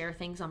to share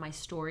things on my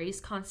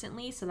stories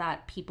constantly, so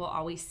that people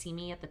always see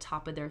me at the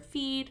top of their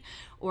feed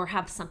or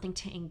have something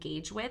to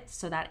engage with,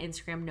 so that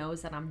Instagram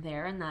knows that I'm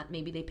there and that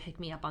maybe they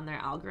pick me up on their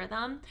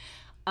algorithm.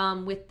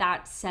 With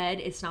that said,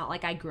 it's not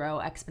like I grow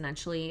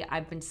exponentially.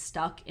 I've been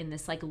stuck in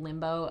this like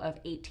limbo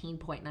of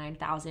 18.9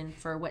 thousand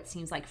for what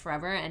seems like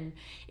forever. And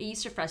it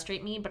used to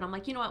frustrate me, but I'm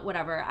like, you know what,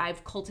 whatever.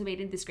 I've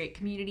cultivated this great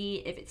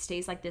community. If it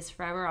stays like this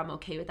forever, I'm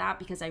okay with that,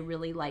 because I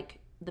really like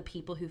the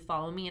people who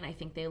follow me and I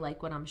think they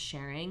like what I'm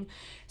sharing.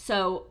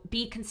 So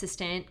be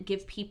consistent,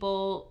 give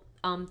people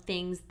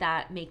things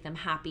that make them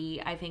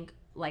happy. I think,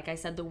 like I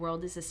said, the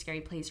world is a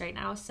scary place right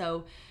now.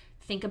 So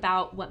think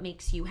about what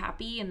makes you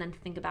happy, and then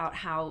think about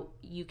how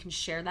you can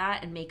share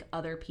that and make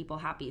other people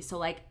happy. So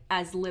like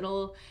as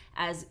little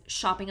as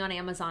shopping on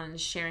Amazon and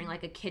sharing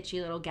like a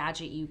kitschy little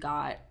gadget you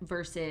got,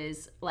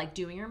 versus like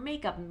doing your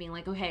makeup and being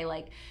like, okay,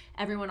 like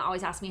everyone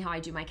always asks me how I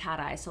do my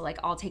cat eye, so like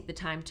I'll take the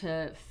time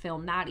to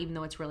film that, even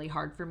though it's really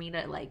hard for me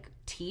to like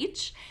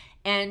teach.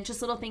 And just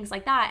little things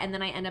like that. And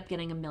then I end up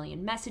getting a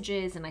million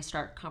messages, and I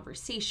start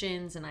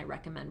conversations, and I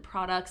recommend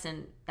products,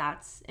 and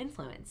that's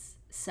influence.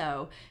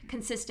 So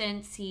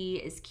consistency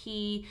is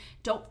key.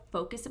 Don't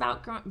focus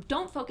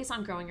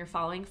on growing your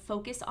following.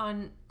 Focus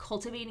on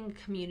cultivating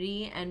a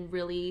community and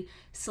really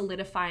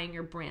solidifying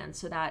your brand,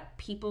 so that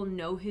people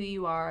know who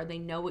you are. They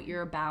know what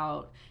you're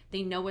about.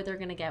 They know what they're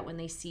going to get when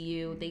they see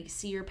you. They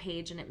see your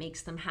page and it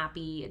makes them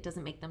happy. It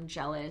doesn't make them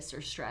jealous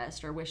or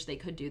stressed or wish they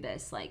could do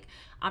this. Like,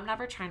 I'm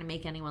never trying to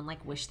make anyone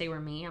like wish they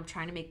were me. I'm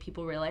trying to make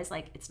people realize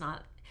like it's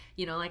not,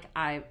 you know, like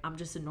I'm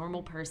just a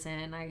normal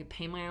person. I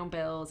pay my own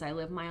bills. I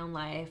live my own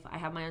life. I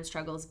have my own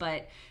struggles,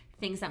 but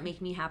things that make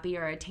me happy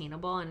are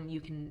attainable, and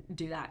you can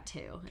do that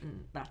too.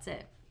 And that's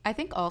it. I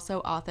think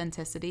also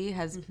authenticity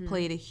has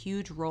played a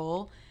huge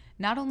role,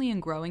 not only in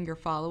growing your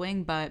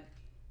following, but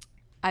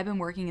I've been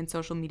working in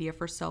social media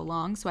for so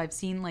long, so I've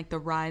seen like the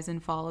rise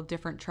and fall of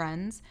different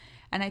trends.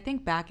 And I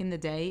think back in the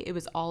day, it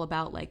was all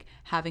about like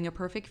having a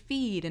perfect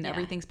feed and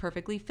everything's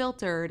perfectly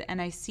filtered. And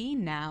I see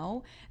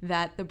now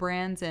that the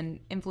brands and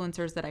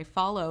influencers that I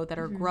follow that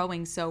are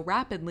growing so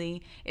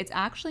rapidly, it's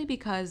actually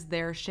because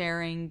they're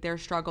sharing their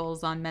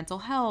struggles on mental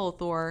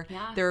health, or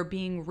they're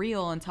being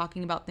real and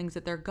talking about things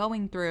that they're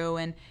going through,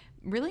 and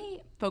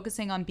really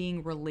focusing on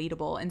being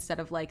relatable instead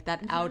of like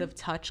that out of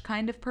touch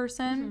kind of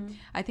person.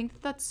 I think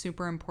that that's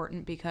super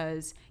important,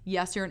 because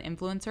yes, you're an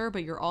influencer,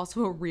 but you're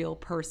also a real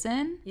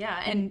person.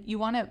 Yeah. And you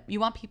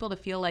want people to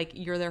feel like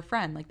you're their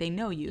friend, like they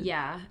know you.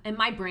 Yeah. And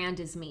my brand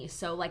is me.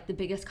 So like the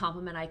biggest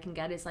compliment I can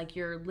get is like,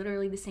 you're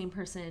literally the same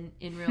person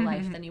in real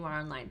life than you are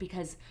online,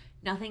 because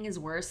nothing is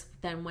worse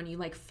than when you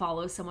like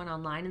follow someone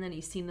online and then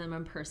you see them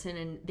in person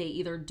and they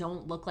either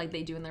don't look like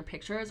they do in their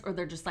pictures or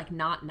they're just like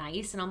not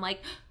nice. And I'm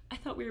like, I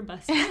thought we were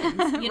best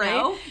friends, you right?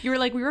 know? You were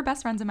like, we were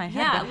best friends in my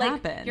head. Yeah, What like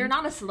happened? you're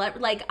not a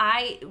celebrity. Like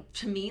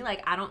to me,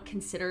 like I don't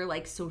consider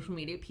like social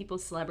media people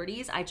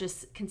celebrities. I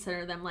just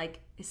consider them like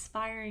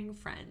aspiring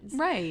friends.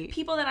 Right.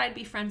 People that I'd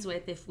be friends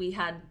with if we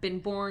had been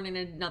born in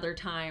another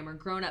time or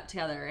grown up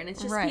together. And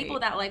it's just Right. people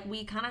that like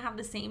we kind of have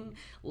the same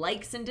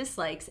likes and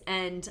dislikes.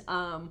 And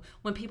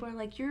when people are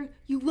like, you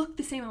look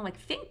the same, I'm like,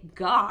 thank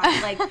God.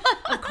 Like,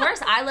 of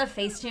course I love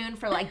Facetune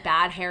for like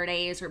bad hair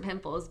days or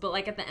pimples, but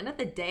like at the end of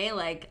the day,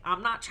 like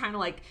I'm not trying to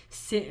like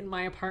sit in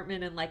my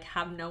apartment and like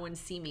have no one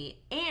see me.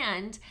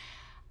 And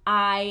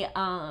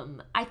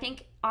I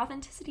think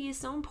authenticity is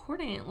so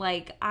important.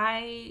 Like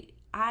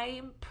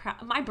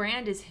my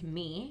brand is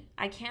me.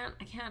 I can't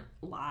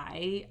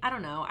lie. I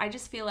don't know. I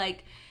just feel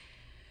like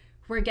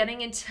we're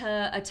getting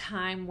into a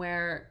time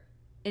where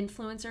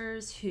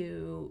influencers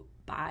who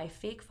buy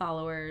fake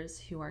followers,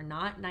 who are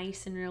not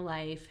nice in real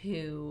life,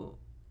 who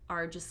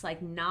are just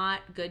like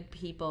not good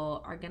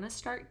people, are gonna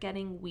start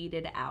getting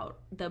weeded out.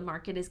 The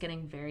market is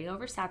getting very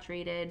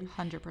oversaturated.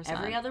 100%.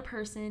 Every other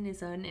person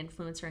is an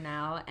influencer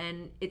now,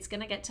 and it's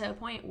gonna get to a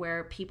point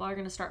where people are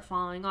gonna start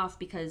falling off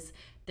because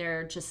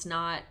they're just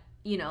not,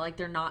 you know, like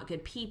they're not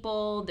good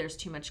people. There's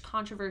too much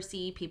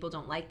controversy. People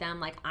don't like them.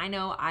 Like I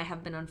know I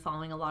have been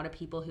unfollowing a lot of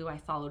people who I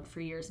followed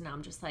for years, and now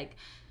I'm just like,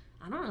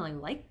 I don't really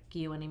like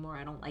you anymore.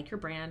 I don't like your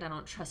brand. I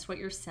don't trust what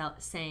you're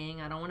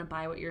saying. I don't want to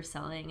buy what you're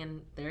selling.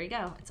 And there you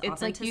go. It's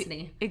authenticity.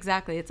 Like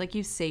exactly. It's like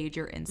you saved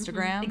your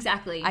Instagram.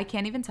 Exactly. I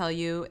can't even tell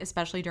you,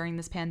 especially during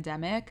this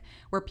pandemic,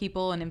 where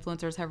people and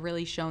influencers have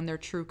really shown their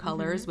true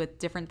colors with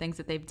different things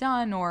that they've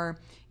done or,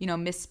 you know,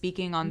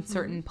 misspeaking on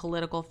certain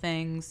political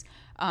things.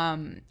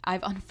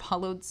 I've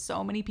unfollowed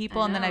so many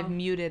people and then I've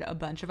muted a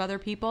bunch of other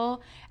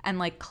people. And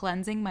like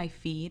cleansing my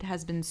feed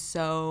has been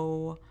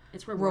so...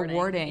 It's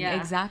rewarding. Yeah.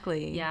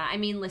 Exactly. Yeah. I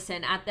mean,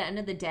 listen, at the end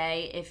of the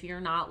day, if you're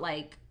not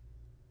like,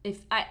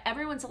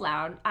 everyone's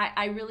allowed,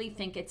 I really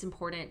think it's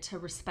important to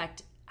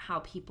respect how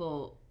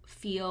people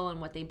feel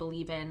and what they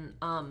believe in.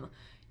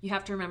 You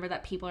have to remember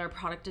that people are a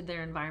product of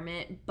their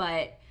environment,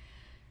 but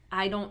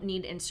I don't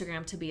need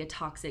Instagram to be a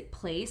toxic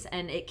place,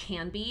 and it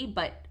can be,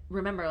 but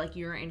remember, like,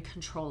 you're in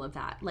control of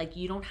that. Like,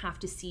 you don't have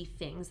to see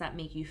things that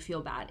make you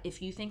feel bad.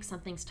 If you think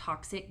something's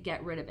toxic,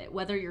 get rid of it.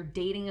 Whether you're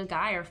dating a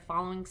guy or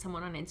following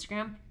someone on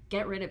Instagram,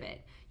 get rid of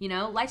it. You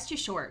know, life's too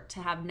short to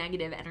have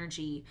negative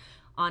energy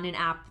on an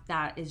app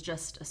that is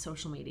just a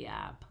social media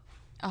app.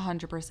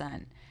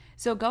 100%.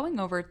 So going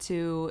over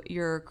to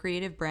your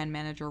creative brand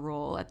manager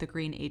role at the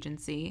Green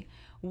Agency,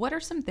 what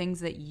are some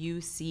things that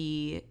you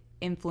see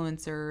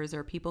influencers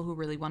or people who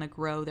really want to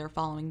grow their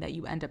following that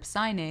you end up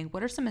signing?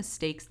 What are some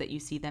mistakes that you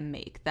see them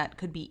make that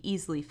could be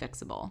easily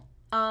fixable?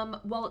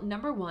 Well,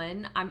 number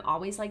one, I'm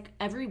always like,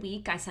 every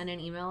week I send an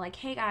email like,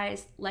 hey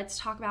guys, let's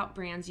talk about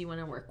brands you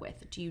want to work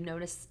with. Do you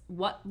notice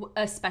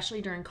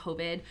especially during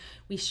COVID,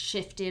 we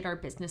shifted our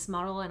business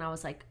model, and I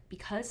was like,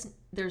 because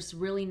there's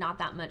really not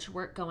that much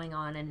work going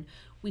on and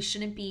we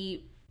shouldn't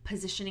be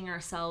positioning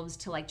ourselves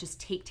to like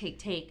just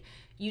take.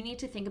 You need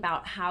to think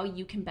about how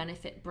you can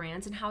benefit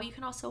brands and how you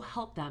can also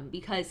help them,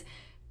 because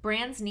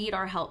brands need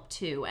our help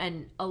too.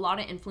 And a lot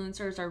of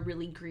influencers are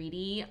really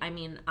greedy. I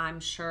mean,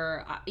 I'm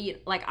sure,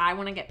 like, I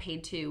want to get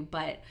paid too,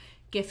 but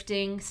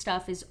gifting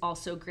stuff is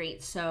also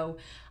great. So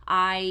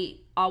I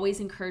always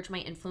encourage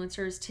my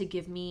influencers to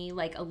give me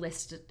like a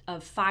list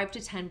of 5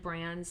 to 10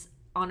 brands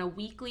on a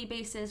weekly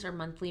basis or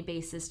monthly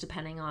basis,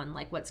 depending on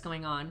like what's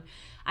going on.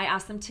 I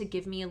ask them to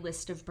give me a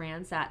list of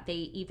brands that they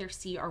either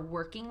see are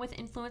working with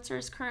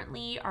influencers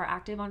currently, are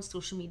active on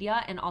social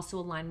media, and also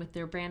align with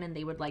their brand and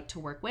they would like to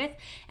work with.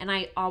 And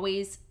I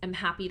always am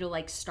happy to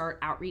like start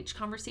outreach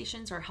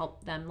conversations or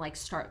help them like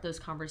start those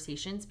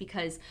conversations,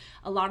 because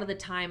a lot of the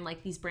time,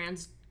 like, these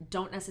brands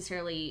don't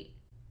necessarily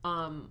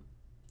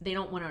they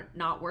don't want to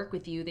not work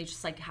with you. They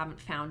just like haven't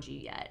found you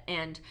yet.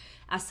 And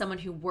as someone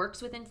who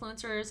works with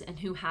influencers and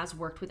who has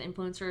worked with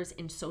influencers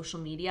in social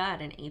media at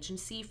an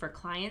agency for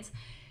clients,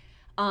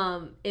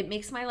 it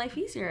makes my life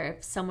easier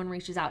if someone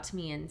reaches out to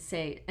me and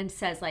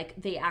says like,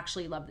 they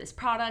actually love this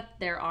product,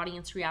 their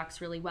audience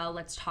reacts really well,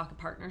 let's talk a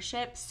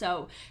partnership.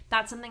 So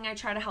that's something I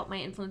try to help my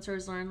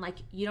influencers learn. Like,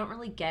 you don't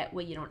really get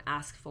what you don't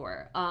ask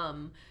for.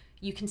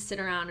 You can sit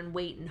around and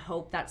wait and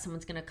hope that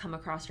someone's going to come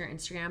across your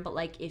Instagram. But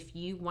like, if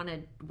you want to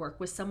work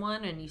with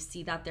someone and you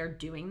see that they're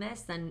doing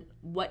this, then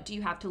what do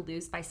you have to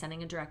lose by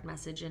sending a direct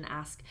message and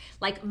ask?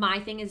 Like, my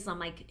thing is, I'm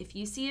like, if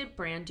you see a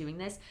brand doing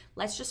this,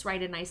 let's just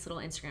write a nice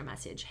little Instagram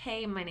message.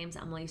 Hey, my name's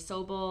Emilie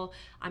Sobel.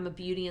 I'm a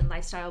beauty and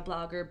lifestyle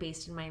blogger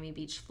based in Miami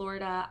Beach,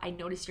 Florida. I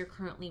noticed you're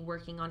currently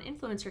working on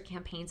influencer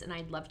campaigns and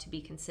I'd love to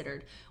be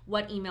considered.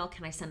 What email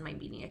can I send my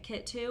media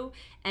kit to?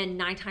 And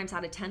 9 times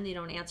out of 10, they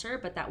don't answer.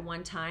 But that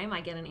one time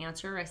I get an answer,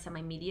 I send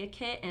my media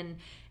kit, and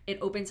it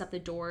opens up the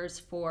doors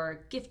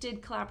for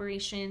gifted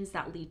collaborations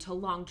that lead to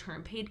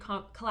long-term paid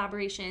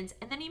collaborations.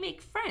 And then you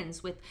make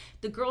friends with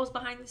the girls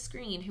behind the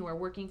screen who are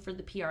working for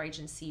the PR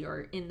agency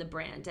or in the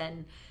brand.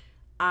 And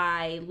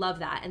I love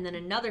that. And then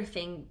another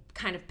thing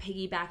kind of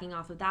piggybacking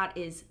off of that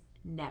is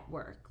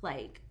network.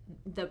 Like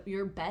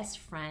your best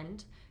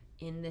friend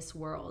in this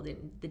world,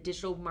 in the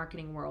digital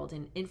marketing world,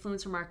 in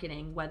influencer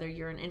marketing, whether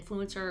you're an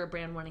influencer or a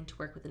brand wanting to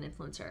work with an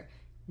influencer,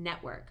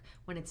 network.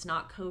 When it's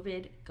not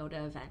COVID, go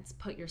to events,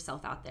 put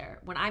yourself out there.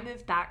 When I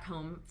moved back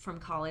home from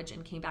college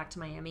and came back to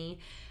Miami,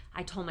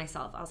 I told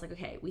myself, I was like,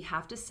 okay, we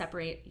have to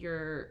separate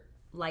your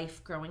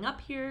life growing up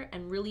here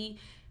and really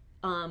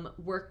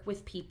work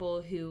with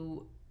people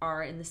who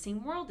are in the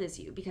same world as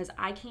you, because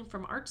I came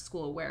from art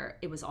school where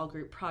it was all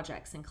group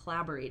projects and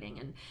collaborating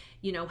and,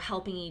 you know,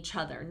 helping each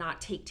other,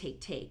 not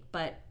take,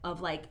 but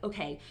of like,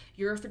 okay,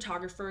 you're a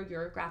photographer,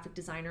 you're a graphic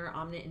designer,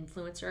 I'm an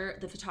influencer.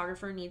 The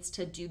photographer needs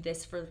to do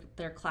this for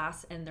their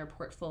class and their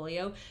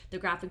portfolio. The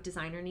graphic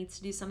designer needs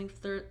to do something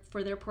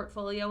for their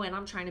portfolio, and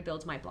I'm trying to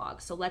build my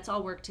blog. So let's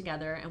all work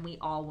together and we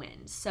all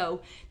win.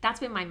 So that's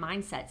been my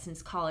mindset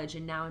since college,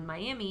 and now in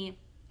Miami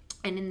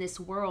and in this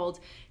world,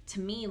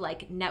 to me,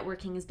 like,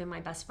 networking has been my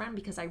best friend,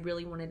 because I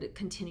really wanted to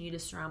continue to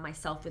surround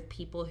myself with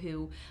people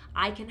who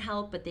I can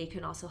help, but they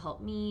can also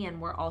help me.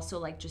 And we're also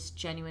like just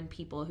genuine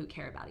people who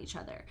care about each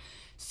other.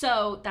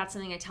 So that's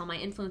something I tell my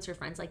influencer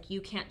friends, like,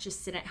 you can't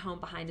just sit at home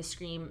behind a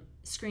screen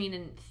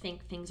and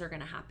think things are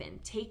going to happen.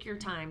 Take your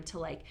time to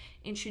like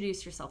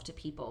introduce yourself to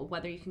people,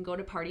 whether you can go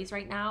to parties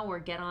right now or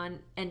get on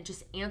and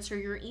just answer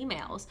your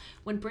emails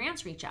when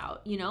brands reach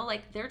out, you know,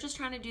 like, they're just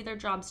trying to do their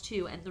jobs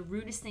too. And the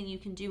rudest thing you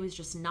can do is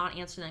just not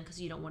answer them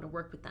because you don't want to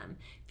work with them.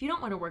 If you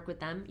don't want to work with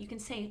them, you can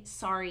say,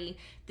 sorry,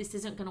 this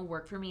isn't going to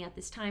work for me at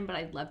this time, but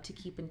I'd love to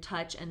keep in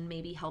touch and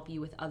maybe help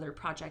you with other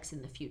projects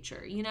in the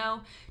future. You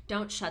know,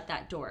 don't shut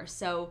that door.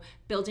 So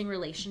building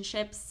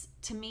relationships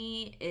to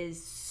me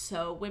is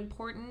so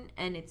important,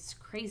 and it's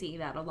crazy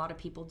that a lot of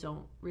people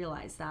don't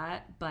realize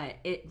that, but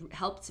it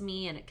helped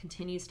me and it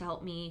continues to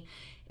help me.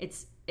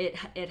 It's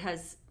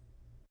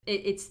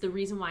the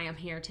reason why I'm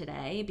here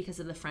today, because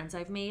of the friends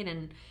I've made.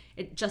 And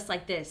it just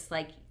like this,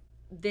 like,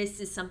 this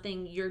is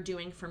something you're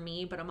doing for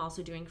me, but I'm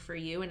also doing for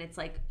you. And it's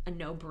like a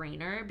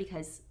no-brainer,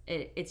 because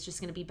it's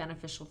just going to be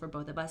beneficial for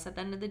both of us at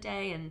the end of the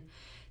day. And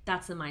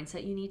that's the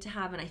mindset you need to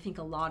have. And I think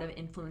a lot of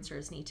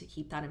influencers need to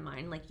keep that in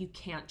mind. Like, you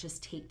can't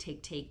just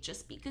take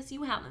just because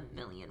you have 1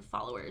 million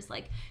followers.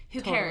 Like, who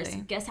cares?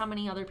 Guess how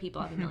many other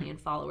people have 1 million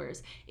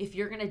followers? If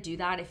you're going to do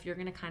that, if you're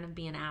going to kind of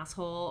be an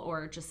asshole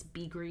or just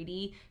be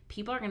greedy,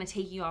 people are going to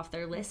take you off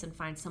their list and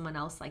find someone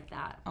else like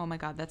that. Oh my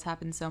God, that's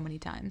happened so many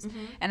times.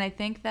 Mm-hmm. And I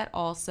think that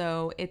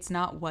also, it's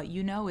not what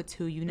you know, it's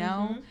who you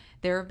know. Mm-hmm.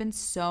 There have been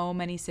so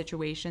many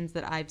situations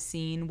that I've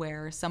seen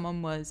where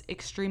someone was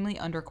extremely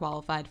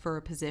underqualified for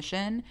a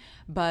position,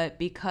 but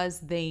because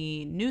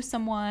they knew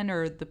someone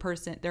or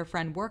their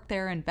friend worked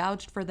there and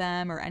vouched for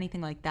them or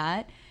anything like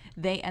that,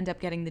 they end up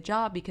getting the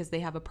job because they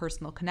have a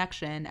personal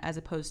connection, as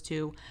opposed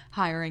to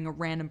hiring a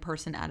random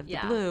person out of the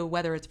blue,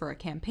 whether it's for a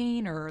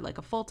campaign or like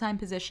a full-time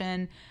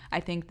position.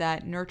 I think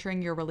that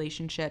nurturing your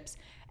relationships,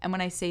 and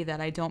when I say that,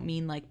 I don't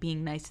mean like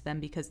being nice to them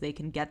because they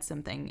can get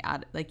something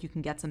out, like you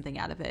can get something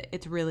out of it.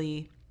 It's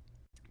really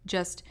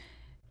just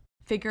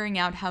figuring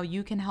out how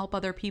you can help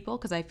other people,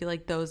 because I feel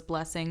like those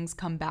blessings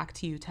come back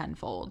to you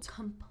tenfold.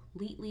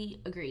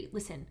 Completely agree.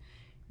 Listen,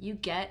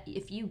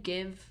 if you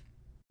give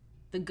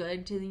the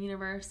good to the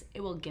universe,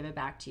 it will give it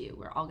back to you.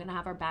 We're all gonna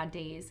have our bad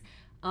days,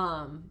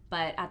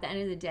 but at the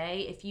end of the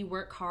day, if you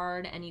work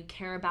hard and you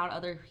care about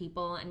other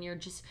people and you're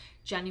just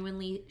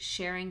genuinely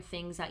sharing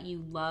things that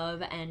you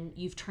love and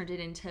you've turned it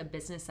into a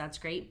business, that's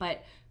great.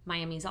 But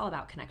Miami's all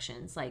about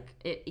connections. Like,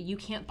 you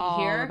can't be all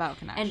here about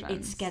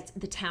connections.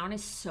 And the town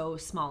is so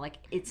small. Like,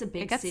 it's a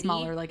big city. It gets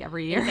smaller like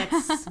every year. It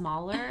gets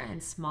smaller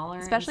and smaller.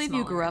 Especially and if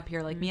smaller. you grew up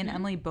here. Like, me and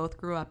Emilie both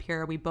grew up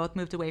here. We both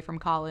moved away from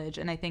college,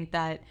 and I think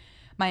that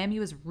Miami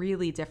was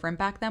really different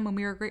back then when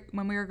we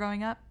were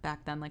growing up.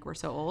 Back then, like, we're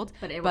so old,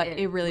 but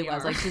it really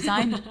was like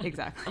design.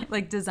 Exactly,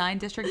 like design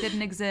district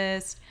didn't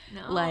exist.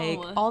 No. Like,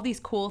 all these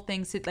cool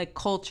things, like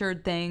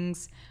cultured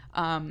things,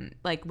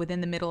 like within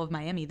the middle of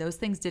Miami, those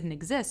things didn't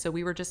exist. So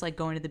we were just like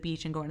going to the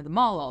beach and going to the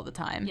mall all the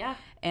time. Yeah.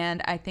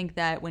 And I think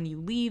that when you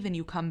leave and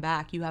you come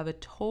back, you have a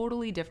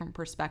totally different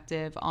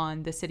perspective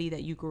on the city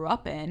that you grew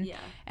up in. Yeah.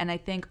 And I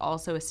think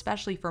also,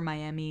 especially for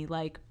Miami,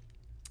 like,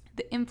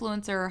 the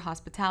influencer,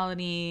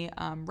 hospitality,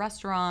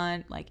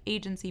 restaurant, like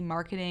agency,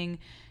 marketing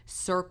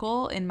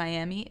circle in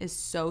Miami is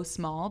so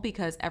small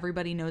because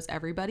everybody knows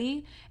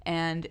everybody,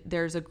 and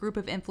there's a group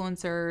of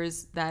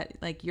influencers that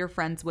like you're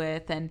friends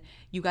with, and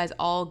you guys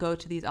all go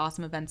to these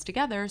awesome events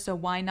together. So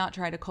why not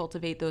try to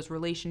cultivate those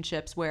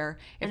relationships where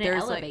if and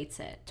there's it elevates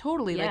like, it.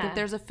 Totally. Yeah. Like, if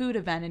there's a food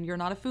event and you're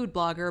not a food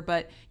blogger,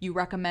 but you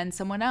recommend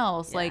someone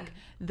else, like,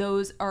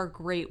 those are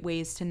great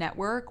ways to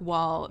network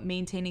while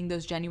maintaining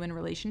those genuine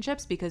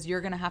relationships, because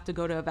you're going to have to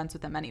go to events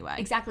with them anyway.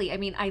 Exactly. I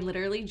mean, I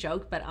literally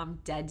joke, but I'm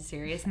dead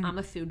serious. I'm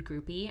a food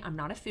groupie. I'm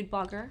not a food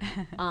blogger.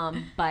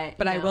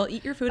 But I will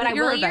eat your food but at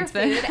your events. I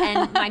will eat your food,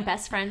 and my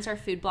best friends are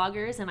food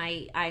bloggers, and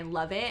I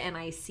love it, and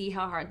I see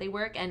how hard they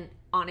work. And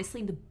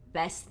honestly,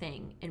 best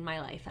thing in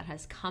my life that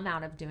has come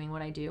out of doing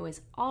what I do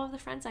is all of the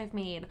friends I've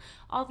made,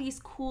 all these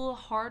cool,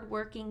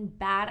 hardworking,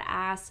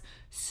 badass,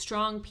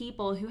 strong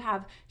people who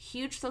have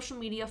huge social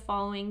media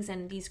followings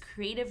and these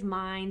creative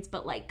minds,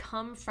 but like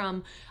come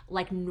from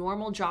like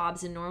normal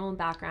jobs and normal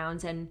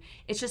backgrounds. And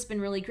it's just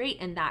been really great.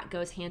 And that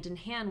goes hand in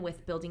hand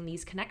with building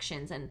these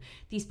connections. And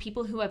these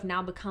people who have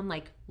now become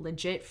like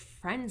legit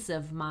friends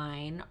of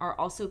mine are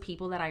also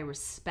people that I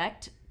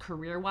respect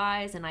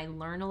career-wise and I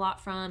learn a lot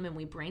from, and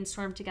we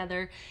brainstorm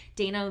together.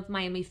 Dana of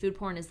Miami Food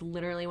Porn is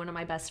literally one of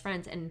my best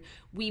friends, and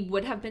we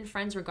would have been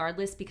friends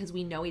regardless because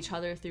we know each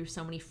other through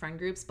so many friend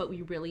groups, but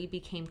we really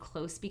became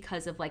close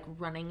because of like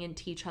running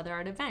into each other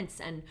at events,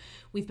 and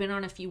we've been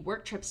on a few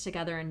work trips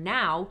together, and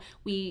now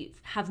we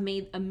have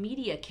made a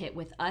media kit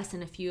with us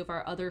and a few of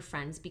our other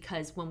friends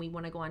because when we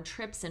want to go on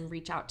trips and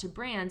reach out to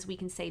brands, we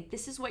can say,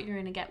 this is what you're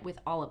going to get with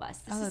all of us.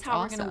 This is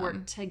how we're going to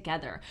work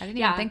together. I didn't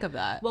even think of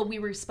that. Well, we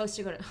were supposed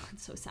to go to,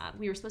 it's so sad.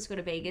 We were supposed to go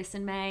to Vegas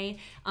in May.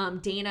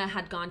 Dana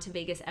had gone to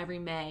Vegas every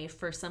May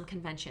for some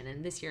convention.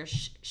 And this year,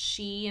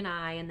 she and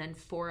I and then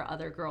 4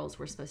 other girls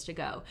were supposed to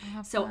go.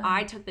 So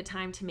I took the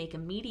time to make a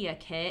media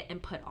kit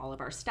and put all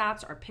of our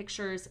stats, our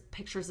pictures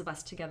of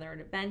us together at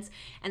events.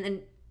 And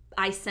then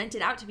I sent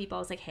it out to people. I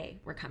was like, hey,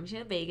 we're coming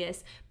to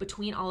Vegas.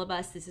 Between all of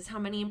us, this is how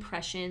many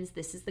impressions.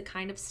 This is the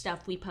kind of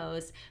stuff we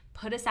post.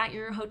 Put us at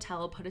your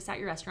hotel, put us at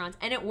your restaurants.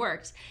 And it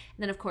worked.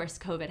 And then, of course,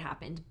 COVID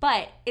happened.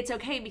 But it's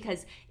okay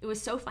because it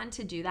was so fun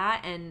to do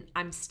that. And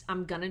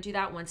I'm going to do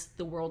that once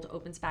the world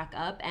opens back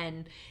up.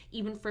 And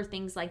even for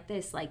things like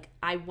this, like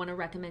I want to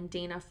recommend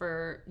Dana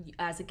for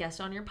as a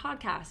guest on your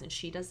podcast. And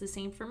she does the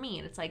same for me.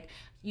 And it's like,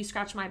 you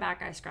scratch my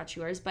back, I scratch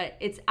yours. But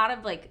it's out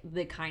of like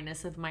the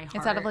kindness of my heart.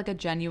 It's out of like a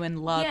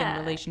genuine love and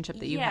relationship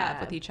that you have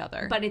with each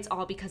other. But it's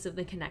all because of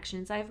the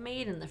connections I've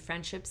made and the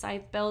friendships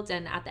I've built.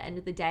 And at the end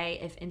of the day,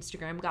 if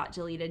Instagram got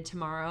deleted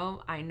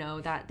tomorrow, I know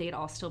that they'd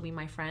all still be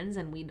my friends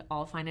and we'd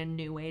all find a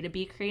new way to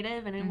be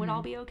creative and it would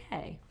all be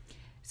okay.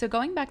 So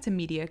going back to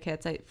media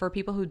kits, for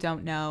people who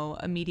don't know,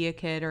 a media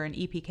kit or an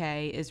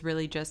EPK is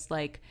really just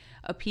like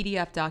a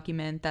PDF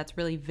document that's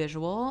really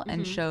visual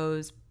and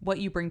shows what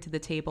you bring to the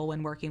table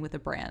when working with a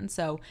brand.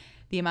 So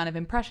the amount of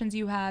impressions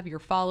you have, your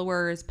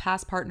followers,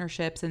 past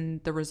partnerships,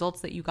 and the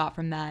results that you got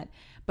from that.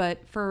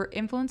 But for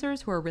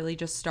influencers who are really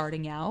just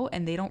starting out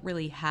and they don't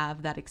really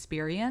have that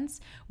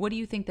experience, what do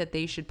you think that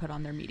they should put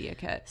on their media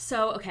kit?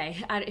 So, okay,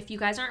 if you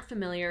guys aren't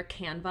familiar,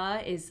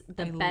 Canva is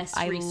the best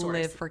resource. I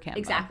live for Canva.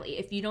 Exactly.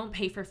 If you don't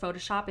pay for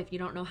Photoshop, if you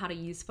don't know how to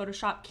use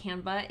Photoshop,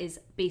 Canva is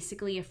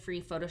basically a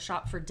free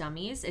Photoshop for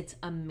dummies. It's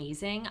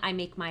amazing. I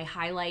make my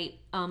highlight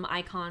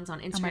icons on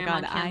Instagram. Oh my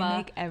God, on Canva. I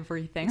make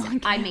everything on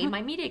Canva. I made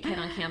my media kit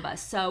on Canva.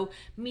 So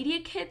media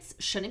kits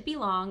shouldn't be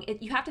long.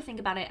 You have to think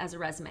about it as a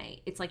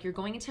resume. It's like you're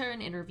going into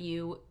an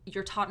interview,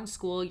 you're taught in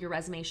school, your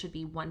resume should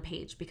be 1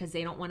 page because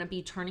they don't want to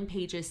be turning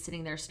pages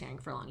sitting there staring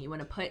for long. You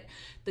want to put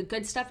the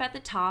good stuff at the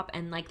top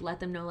and like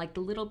let them know like the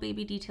little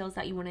baby details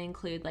that you want to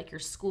include, like your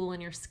school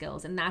and your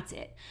skills, and that's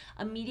it.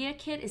 A media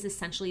kit is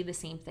essentially the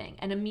same thing.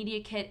 And a media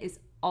kit is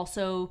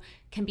also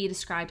can be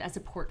described as a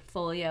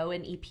portfolio,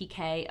 an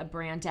EPK, a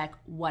brand deck,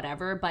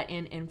 whatever, but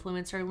in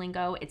influencer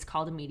lingo, it's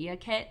called a media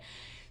kit.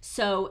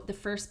 So the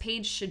first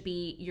page should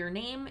be your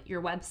name,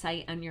 your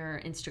website, and your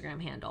Instagram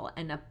handle,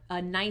 and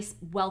a nice,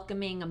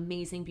 welcoming,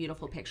 amazing,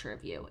 beautiful picture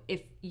of you.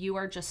 If you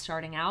are just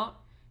starting out,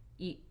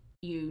 you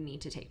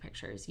need to take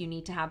pictures. You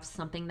need to have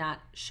something that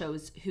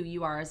shows who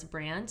you are as a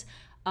brand.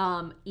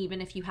 Even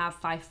if you have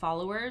 5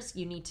 followers,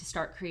 you need to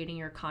start creating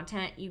your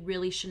content. You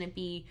really shouldn't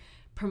be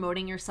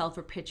promoting yourself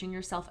or pitching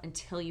yourself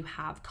until you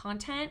have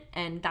content,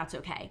 and that's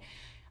okay.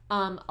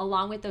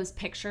 Along with those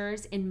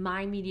pictures, in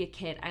my media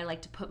kit, I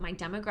like to put my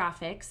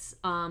demographics,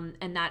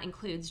 and that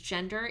includes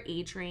gender,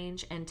 age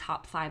range, and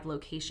top 5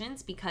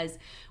 locations, because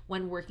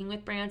when working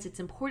with brands, it's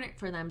important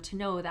for them to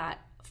know that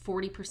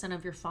 40%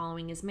 of your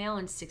following is male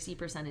and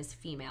 60% is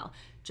female.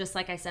 Just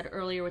like I said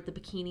earlier with the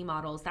bikini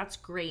models, that's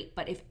great.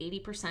 But if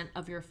 80%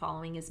 of your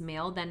following is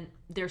male, then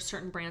there's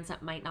certain brands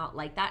that might not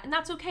like that. And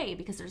that's okay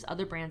because there's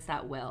other brands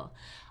that will.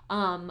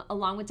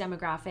 Along with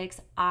demographics,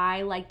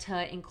 I like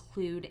to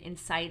include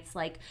insights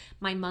like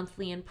my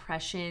monthly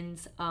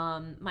impressions,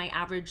 my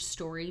average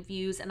story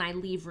views, and I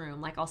leave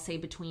room. Like I'll say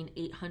between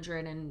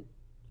 800 and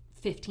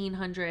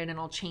 1,500 and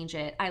I'll change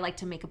it. I like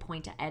to make a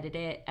point to edit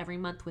it every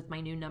month with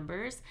my new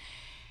numbers.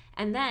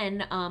 And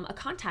then a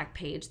contact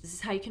page. This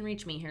is how you can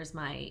reach me. Here's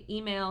my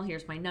email.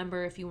 Here's my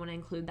number. If you want to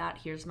include that,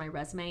 here's my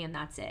resume, and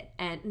that's it.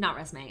 And not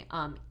resume,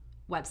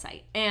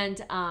 website.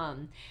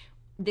 And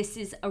this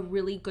is a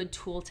really good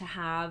tool to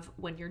have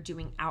when you're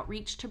doing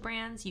outreach to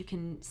brands. You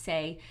can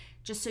say,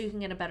 just so you can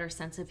get a better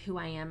sense of who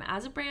I am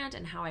as a brand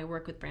and how I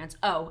work with brands.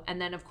 Oh, and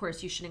then of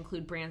course you should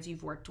include brands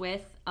you've worked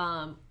with.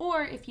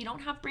 Or if you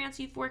don't have brands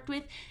you've worked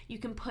with, you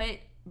can put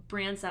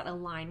brands that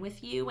align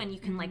with you, and you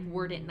can like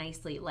word it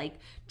nicely, like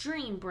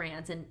dream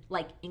brands, and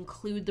like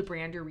include the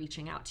brand you're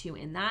reaching out to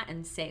in that,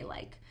 and say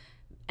like,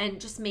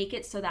 and just make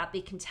it so that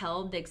they can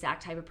tell the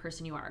exact type of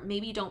person you are.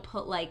 Maybe don't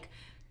put like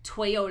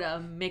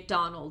Toyota,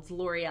 McDonald's,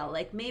 L'Oreal,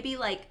 like maybe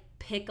like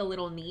pick a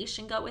little niche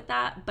and go with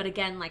that. But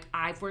again, like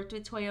I've worked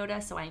with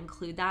Toyota, so I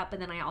include that, but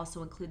then I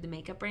also include the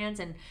makeup brands,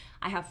 and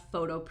I have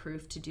photo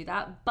proof to do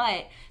that.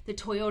 But the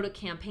Toyota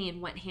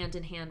campaign went hand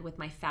in hand with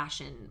my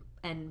fashion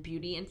and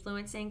beauty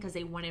influencing, because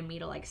they wanted me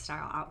to like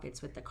style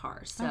outfits with the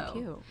car. So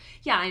cute.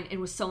 Yeah, and it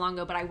was so long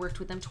ago, but I worked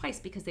with them twice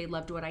because they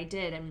loved what I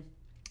did, and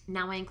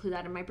now I include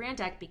that in my brand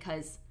deck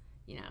because,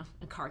 you know,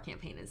 a car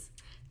campaign is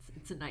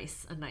it's a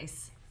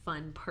nice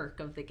fun perk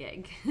of the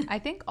gig. I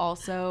think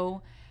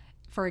also,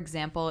 for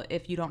example,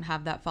 if you don't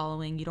have that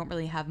following, you don't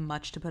really have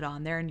much to put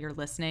on there, and you're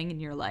listening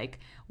and you're like,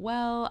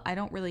 well, I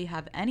don't really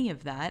have any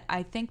of that.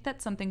 I think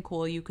that something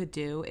cool you could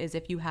do is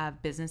if you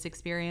have business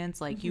experience,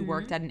 like you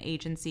worked at an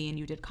agency and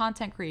you did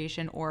content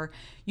creation, or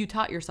you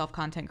taught yourself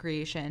content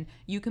creation,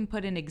 you can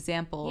put in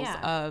examples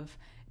of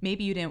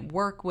maybe you didn't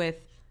work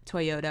with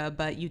Toyota,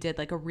 but you did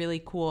like a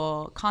really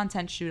cool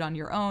content shoot on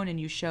your own and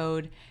you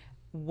showed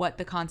what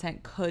the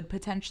content could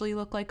potentially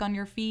look like on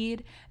your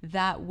feed.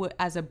 That would,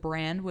 as a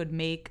brand, would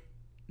make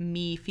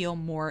me feel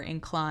more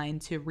inclined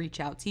to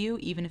reach out to you,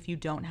 even if you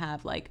don't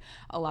have like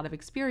a lot of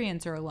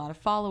experience or a lot of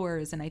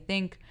followers. And I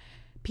think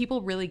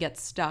people really get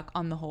stuck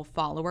on the whole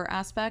follower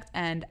aspect.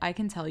 And I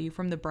can tell you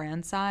from the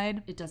brand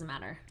side, It doesn't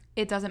matter.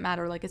 It doesn't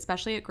matter. Like,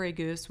 especially at Grey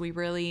Goose, we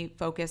really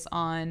focus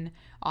on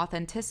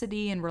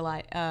authenticity and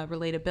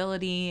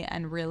relatability,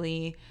 and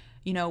really,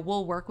 you know,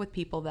 we'll work with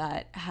people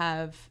that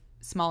have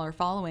smaller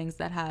followings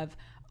that have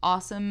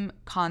awesome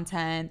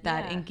content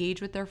that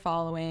engage with their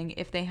following.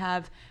 If they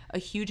have a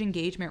huge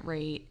engagement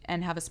rate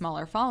and have a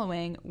smaller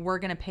following, we're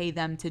going to pay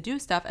them to do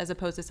stuff, as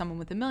opposed to someone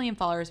with 1 million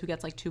followers who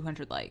gets like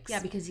 200 likes. Yeah,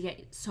 because you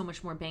get so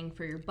much more bang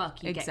for your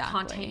buck. You get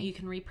content you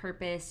can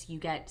repurpose, you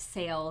get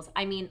sales.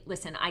 I mean,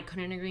 listen, I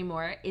couldn't agree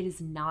more. It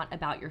is not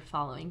about your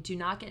following. Do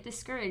not get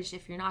discouraged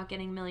if you're not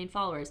getting 1 million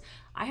followers.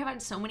 I have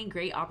had so many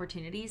great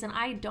opportunities and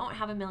I don't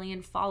have 1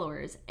 million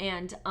followers.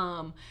 And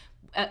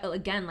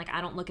again, like, I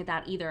don't look at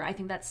that either. I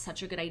think that's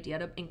such a good idea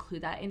to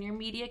include that in your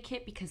media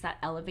kit, because that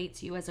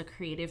elevates you as a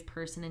creative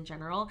person in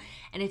general.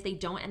 And if they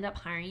don't end up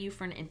hiring you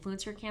for an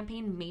influencer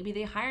campaign, maybe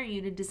they hire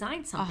you to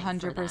design something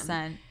 100%. For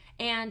them.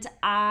 And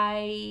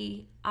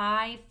I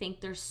think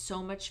there's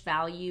so much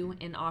value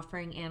in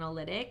offering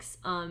analytics.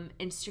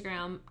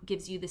 Instagram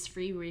gives you this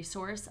free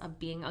resource of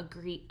being a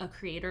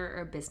creator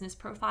or a business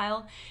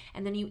profile.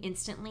 And then you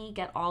instantly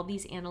get all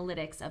these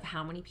analytics of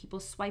how many people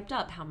swiped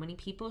up, how many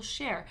people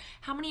share,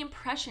 how many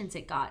impressions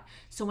it got.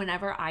 So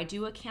whenever I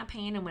do a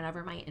campaign and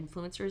whenever my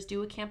influencers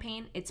do a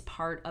campaign, it's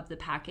part of the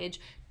package.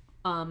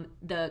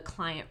 The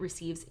client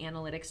receives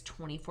analytics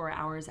 24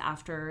 hours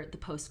after the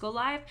post go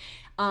live.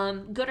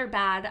 Good or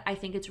bad, I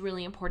think it's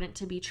really important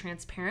to be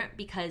transparent,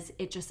 because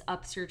it just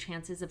ups your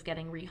chances of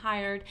getting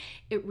rehired.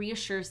 It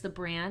reassures the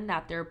brand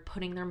that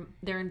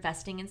they're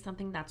investing in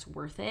something that's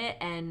worth it.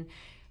 And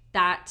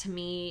that to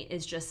me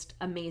is just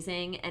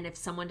amazing. And if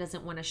someone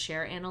doesn't want to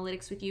share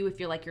analytics with you, if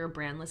you're a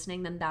brand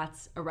listening, then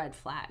that's a red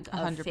flag of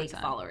 100%. Fake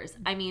followers.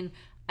 I mean,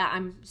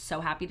 I'm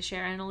so happy to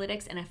share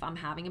analytics, and if I'm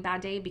having a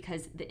bad day,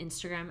 because the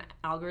Instagram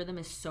algorithm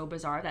is so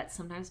bizarre that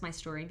sometimes my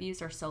story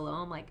views are so low,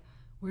 I'm like,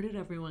 where did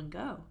everyone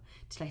go?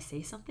 Did I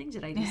say something?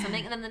 Did I do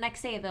something? And then the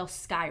next day they'll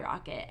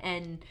skyrocket,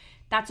 and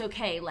that's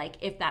okay. Like,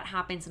 if that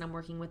happens and I'm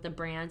working with the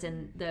brands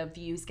and the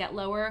views get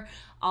lower,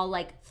 I'll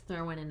like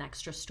throw in an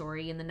extra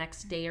story in the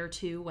next day or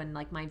two when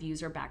like my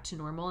views are back to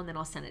normal, and then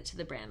I'll send it to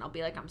the brand. I'll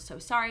be like, I'm so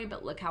sorry,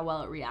 but look how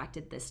well it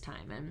reacted this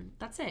time. And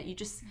that's it. You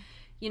just...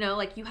 You know,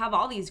 like, you have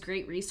all these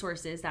great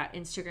resources that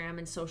Instagram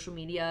and social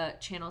media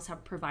channels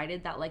have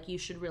provided, that like you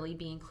should really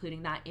be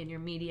including that in your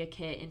media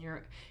kit,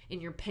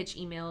 in your pitch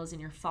emails, in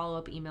your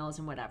follow-up emails,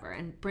 and whatever.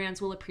 And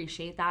brands will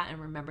appreciate that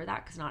and remember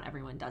that, because not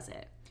everyone does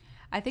it.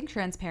 I think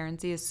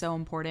transparency is so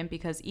important,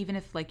 because even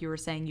if, like you were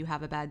saying, you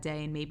have a bad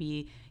day and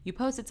maybe you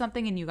posted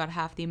something and you got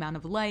half the amount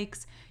of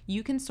likes,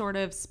 you can sort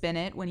of spin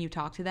it when you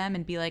talk to them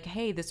and be like,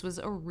 hey, this was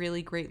a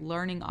really great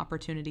learning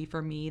opportunity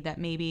for me, that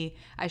maybe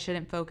I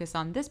shouldn't focus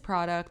on this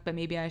product, but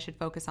maybe I should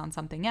focus on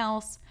something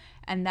else.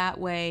 And that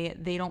way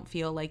they don't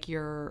feel like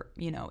you're,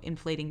 you know,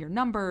 inflating your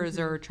numbers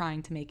or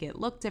trying to make it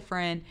look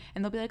different.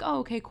 And they'll be like, oh,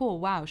 okay, cool.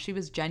 Wow, she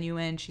was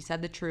genuine. She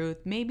said the truth.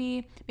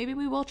 Maybe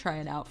we will try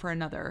it out for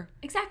another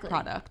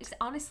product.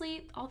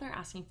 Honestly, all they're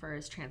asking for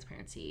is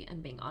transparency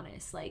and being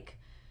honest. Like,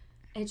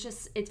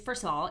 it's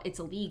first of all, it's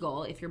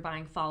illegal if you're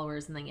buying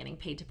followers and then getting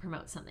paid to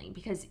promote something,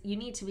 because you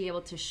need to be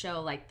able to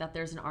show like that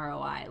there's an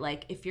ROI.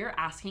 Like, if you're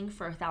asking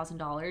for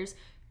 $1,000,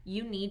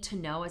 you need to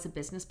know as a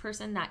business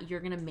person that you're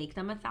going to make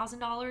them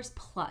 $1,000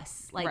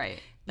 plus. Like, right.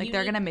 Like,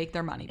 they're going to make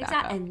their money back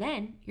up. And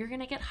then you're going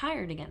to get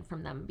hired again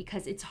from them,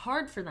 because it's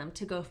hard for them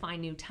to go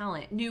find new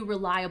talent, new,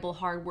 reliable,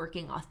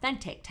 hardworking,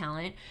 authentic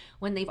talent,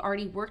 when they've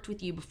already worked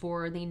with you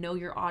before. They know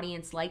your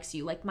audience likes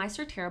you. Like, my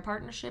Certera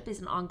partnership is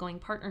an ongoing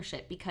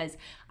partnership, because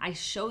I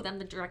show them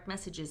the direct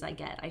messages I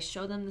get. I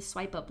show them the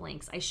swipe up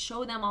links. I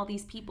show them all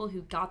these people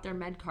who got their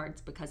med cards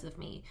because of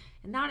me.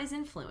 And that is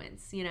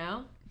influence, you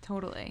know?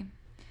 Totally.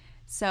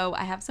 So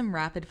I have some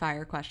rapid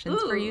fire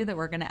questions for you that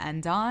we're going to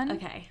end on.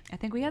 Okay. I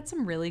think we had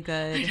some really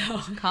good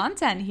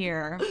content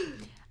here.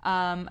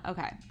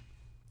 Okay.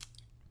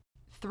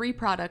 3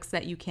 products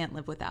that you can't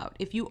live without.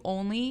 If you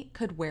only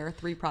could wear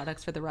 3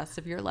 products for the rest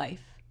of your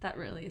life. That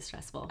really is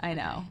stressful. I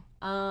know.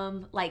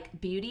 Like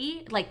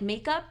beauty, like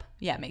makeup.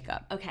 Yeah,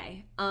 makeup.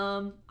 Okay.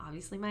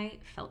 Obviously my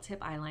felt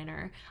tip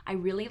eyeliner. I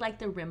really like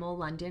the Rimmel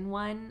London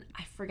one.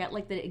 I forget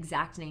like the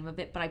exact name of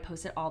it, but I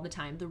post it all the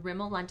time. The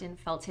Rimmel London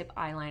felt tip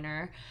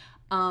eyeliner.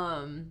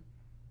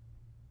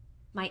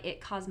 My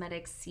It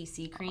Cosmetics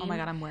CC cream. Oh my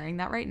God, I'm wearing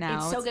that right now.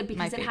 It's so good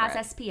because it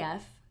has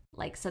SPF,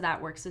 like, so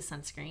that works with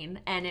sunscreen,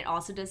 and it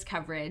also does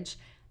coverage.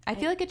 I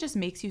feel like it just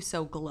makes you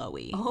so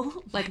glowy.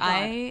 Oh my like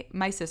God.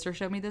 My sister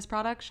showed me this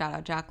product. Shout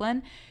out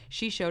Jacqueline.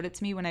 She showed it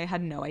to me when I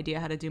had no idea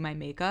how to do my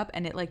makeup,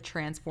 and it like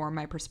transformed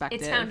my perspective.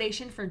 It's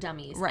foundation for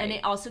dummies, right? And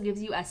it also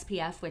gives you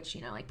SPF, which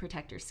like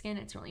protect your skin.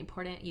 It's really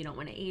important. You don't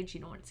want to age.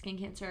 You don't want skin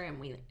cancer. And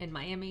we in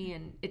Miami,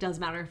 and it doesn't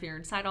matter if you're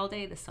inside all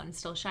day. The sun's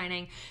still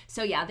shining.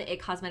 So yeah, the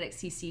It Cosmetics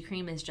CC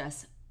cream is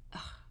just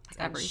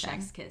everything.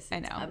 Chef's kiss. It's I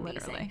know, amazing.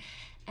 literally.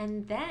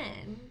 And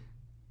then,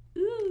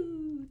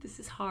 ooh, this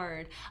is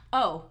hard.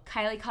 Oh,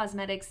 Kylie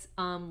Cosmetics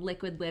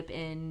liquid lip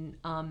in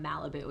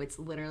Malibu. It's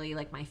literally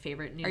like my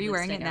favorite new lipstick. Are you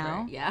wearing it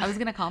now? Ever. Yeah. I was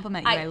going to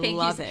compliment you. I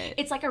love it.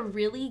 It's like a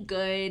really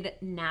good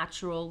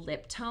natural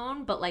lip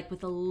tone, but like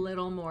with a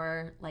little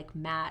more like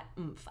matte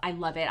oomph. I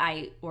love it.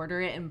 I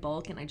order it in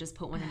bulk and I just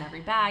put one in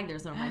every bag.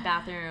 There's one in my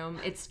bathroom.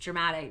 It's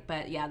dramatic,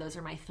 but yeah, those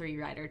are my 3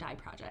 ride or die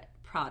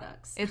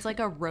products. It's like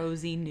a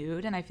rosy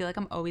nude, and I feel like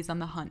I'm always on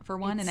the hunt for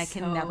one, and I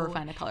can never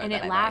find a color and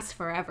that it I lasts like.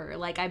 forever.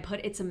 Like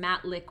it's a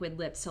matte liquid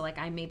lip, so like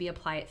I maybe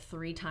apply it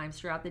 3 times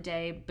throughout the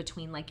day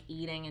between like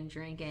eating and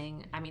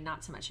drinking. I mean,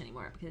 not so much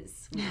anymore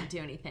because we don't do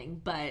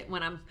anything, but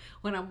when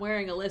I'm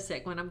wearing a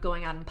lipstick, when I'm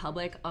going out in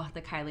public,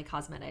 the Kylie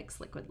Cosmetics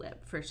liquid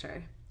lip for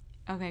sure.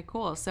 Okay,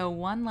 cool. So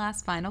one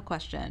last final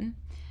question.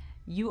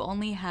 You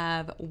only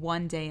have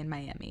 1 day in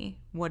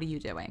Miami. What are you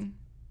doing?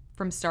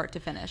 From start to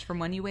finish, from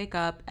when you wake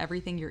up,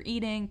 everything you're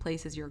eating,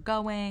 places you're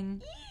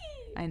going.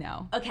 I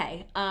know.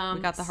 Okay. We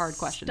got the hard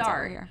questions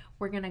over here.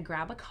 We're going to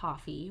grab a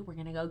coffee. We're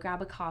going to go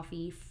grab a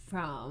coffee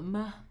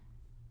from,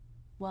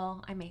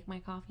 well, I make my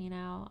coffee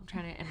now.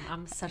 And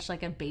I'm such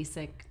like a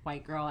basic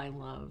white girl. I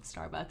love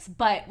Starbucks,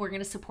 but we're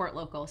going to support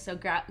local. So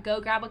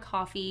go grab a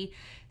coffee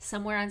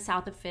somewhere on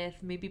South of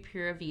 5th, maybe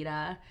Pura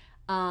Vida.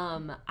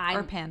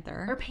 Or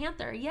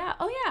Panther. Yeah.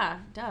 Oh yeah.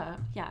 Duh.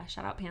 Yeah.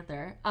 Shout out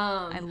Panther.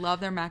 I love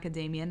their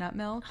macadamia nut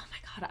milk. Oh my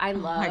God. I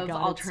love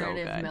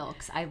alternative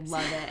milks. I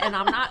love it. And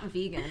I'm not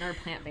vegan or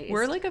plant-based.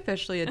 We're like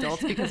officially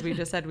adults because we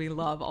just said we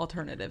love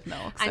alternative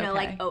milks. I know,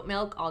 like oat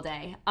milk all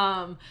day.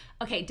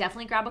 Okay.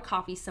 Definitely grab a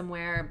coffee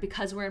somewhere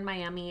because we're in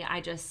Miami.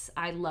 I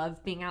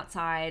love being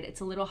outside.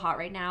 It's a little hot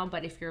right now,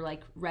 but if you're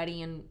like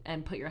ready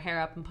and put your hair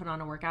up and put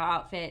on a workout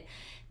outfit,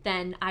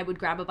 then I would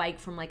grab a bike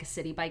from like a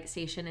city bike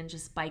station and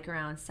just bike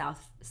around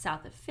south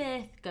of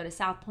 5th, go to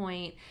South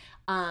Point,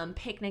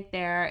 picnic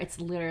there. It's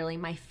literally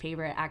my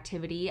favorite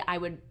activity. I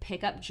would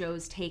pick up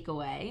Joe's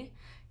Takeaway,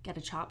 get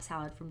a chopped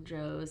salad from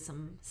Joe's,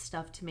 some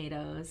stuffed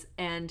tomatoes,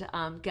 and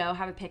go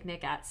have a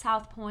picnic at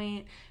South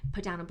Point,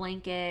 put down a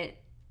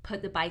blanket,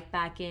 put the bike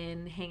back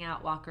in, hang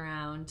out, walk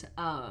around.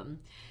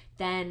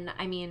 Then,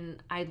 I mean,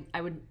 I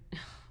would,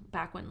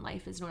 back when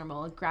life is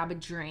normal, grab a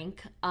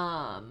drink,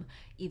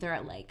 either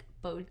at like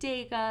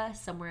Bodega,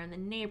 somewhere in the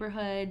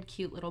neighborhood,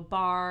 cute little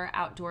bar,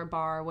 outdoor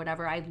bar,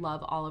 whatever. I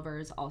love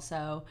Oliver's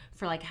also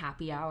for like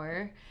happy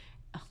hour.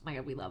 Oh my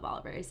God, we love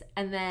Oliver's.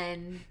 And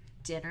then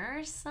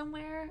dinner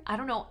somewhere. I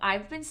don't know.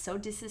 I've been so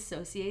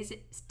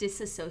disassociated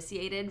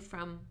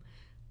from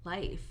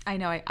life. I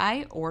know.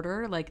 I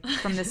order like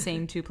from the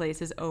same 2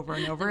 places over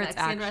and over. It's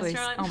actually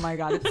restaurant. Oh my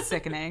God, it's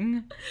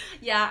sickening.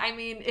 Yeah, I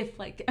mean, if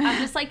like I'm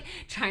just like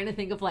trying to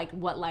think of like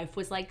what life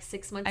was like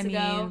 6 months ago.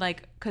 I mean,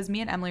 like because me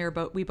and Emily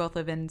we both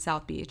live in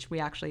South Beach. We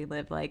actually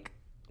live like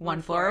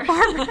one floor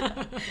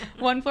apart.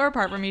 One floor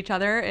apart from each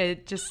other.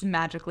 It just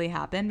magically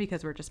happened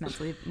because we're just meant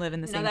to live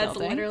in the same building. That's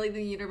literally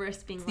the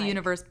universe being the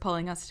universe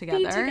pulling us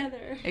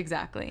together.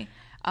 Exactly.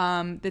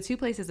 The 2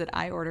 places that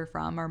I order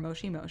from are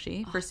Moshi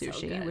Moshi for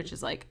sushi, so which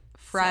is like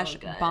fresh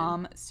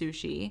bomb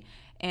sushi,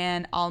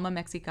 and Alma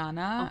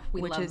Mexicana,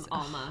 which is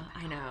Alma.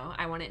 I know.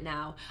 I want it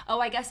now. Oh,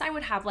 I guess I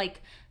would have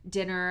like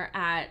dinner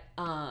at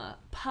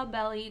Pub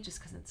Belly just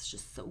because it's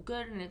just so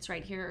good and it's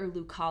right here, or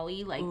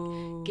Lucali. Like,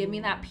 give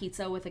me that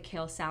pizza with a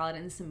kale salad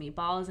and some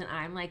meatballs, and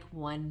I'm like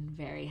one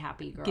very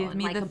happy girl. Give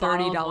me like the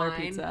 $30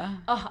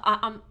 pizza.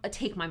 Oh,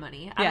 take my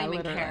money. I don't even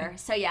literally care.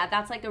 So yeah,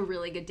 that's like a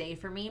really good day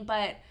for me,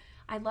 but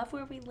I love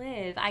where we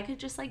live. I could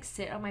just like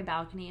sit on my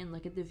balcony and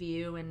look at the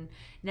view. And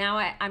now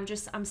I'm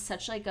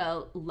such like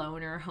a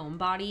loner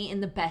homebody in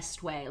the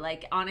best way.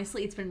 Like,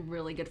 honestly, it's been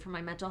really good for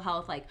my mental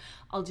health. Like,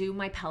 I'll do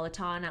my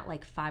Peloton at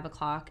like 5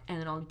 o'clock and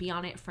then I'll be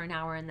on it for an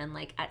hour. And then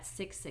like at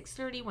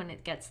 6:30 when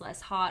it gets less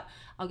hot,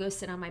 I'll go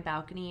sit on my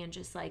balcony and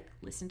just like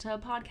listen to a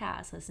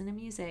podcast, listen to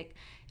music,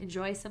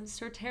 enjoy some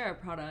Sortera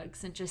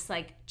products, and just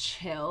like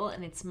chill.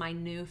 And it's my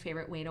new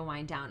favorite way to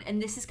wind down.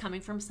 And this is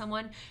coming from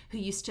someone who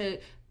used to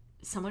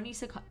someone used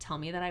to tell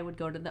me that I would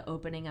go to the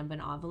opening of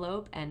an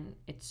envelope, and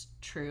it's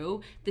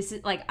true. This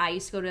is like, I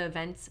used to go to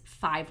events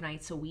 5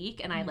 nights a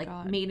week, and I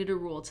like made it a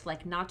rule to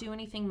like not do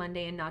anything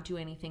Monday and not do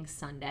anything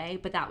Sunday,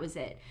 but that was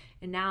it.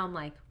 And now I'm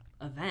like,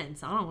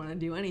 events, I don't want to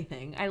do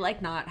anything. I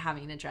like not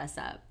having to dress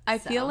up. I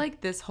feel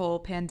like this whole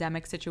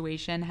pandemic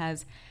situation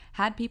has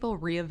had people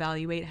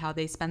reevaluate how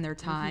they spend their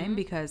time,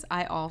 because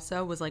I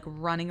also was like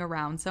running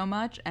around so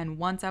much, and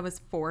once I was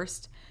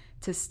forced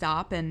to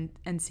stop and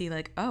see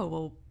like, oh,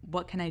 well,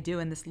 what can I do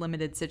in this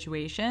limited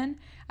situation?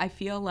 I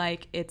feel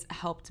like it's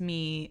helped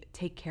me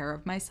take care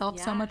of myself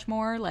so much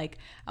more. Like,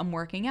 I'm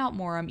working out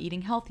more, I'm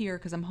eating healthier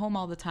because I'm home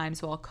all the time,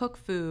 so I'll cook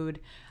food.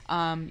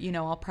 You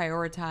know, I'll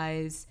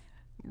prioritize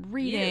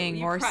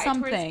reading or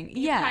something.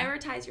 You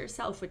prioritize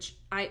yourself, which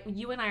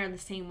you and I are the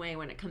same way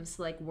when it comes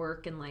to like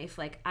work and life.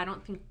 Like, I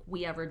don't think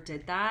we ever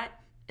did that.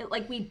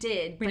 Like, we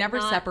did. We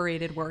never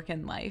separated work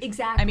and life.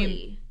 Exactly. I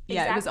mean,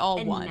 yeah, it was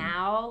all one. And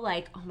now,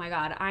 like, oh my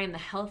God, I am the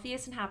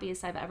healthiest and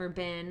happiest I've ever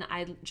been.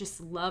 I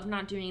just love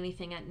not doing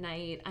anything at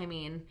night. I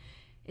mean,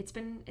 it's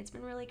been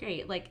really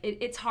great. Like,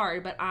 it's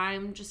hard, but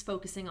I'm just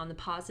focusing on the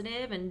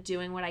positive and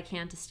doing what I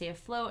can to stay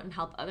afloat and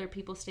help other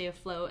people stay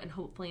afloat and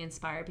hopefully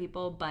inspire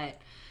people.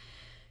 But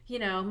you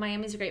know,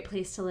 Miami's a great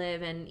place to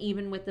live, and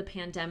even with the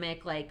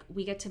pandemic, like,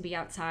 we get to be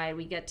outside,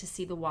 we get to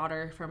see the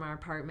water from our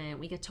apartment,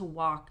 we get to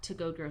walk to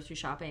go grocery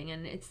shopping,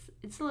 and it's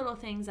the little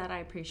things that I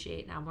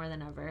appreciate now more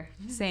than ever.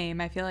 Same.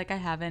 I feel like I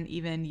haven't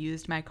even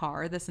used my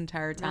car this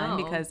entire time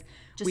because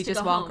we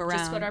just walk home. Around.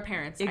 Just go to our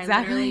parents. Exactly. I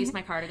literally use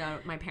my car to go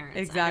to my parents.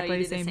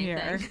 Exactly. Same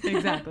here.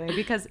 Exactly.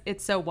 Because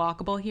it's so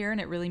walkable here, and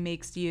it really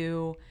makes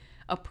you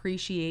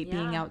appreciate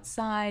being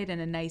outside and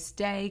a nice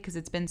day, because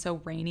it's been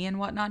so rainy and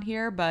whatnot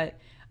here, but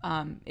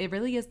it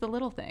really is the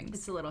little things.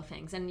 It's the little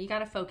things, and you got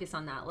to focus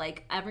on that.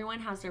 Like, everyone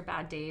has their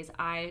bad days.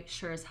 I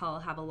sure as hell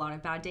have a lot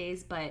of bad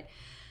days, but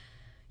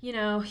you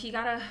know,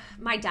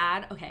 my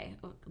dad, okay,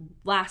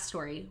 last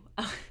story.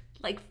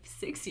 Like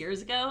 6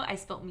 years ago, I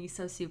spilled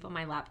miso soup on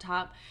my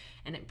laptop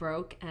and it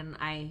broke, and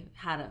I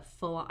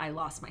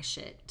lost my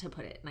shit, to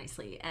put it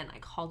nicely, and I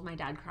called my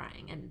dad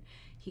crying, and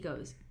he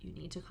goes, "You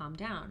need to calm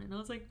down." And I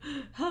was like,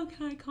 how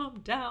can I calm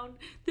down?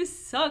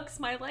 This sucks.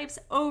 My life's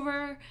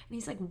over. And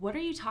he's like, what are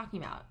you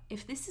talking about?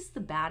 If this is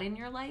the bad in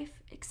your life,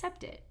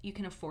 accept it. You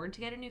can afford to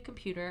get a new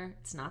computer.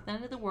 It's not the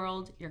end of the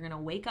world. You're going to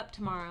wake up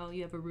tomorrow.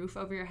 You have a roof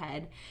over your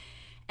head.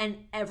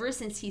 And ever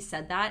since he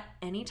said that,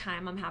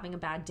 anytime I'm having a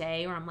bad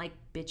day or I'm like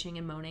bitching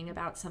and moaning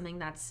about something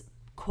that's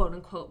quote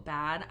unquote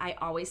bad, I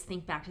always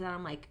think back to that.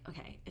 I'm like,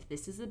 okay, if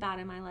this is the bad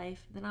in my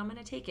life, then I'm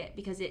going to take it,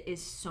 because it is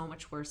so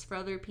much worse for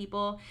other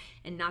people.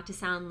 And not to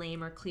sound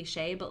lame or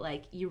cliche, but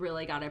like, you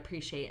really got to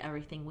appreciate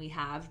everything we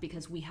have,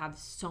 because we have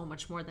so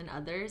much more than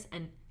others.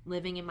 And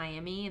living in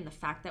Miami and the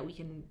fact that we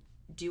can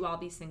do all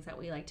these things that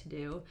we like to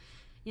do,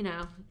 you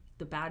know,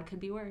 the bad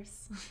could be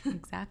worse.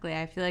 Exactly.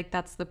 I feel like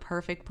that's the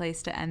perfect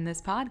place to end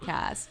this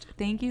podcast.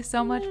 Thank you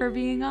so much for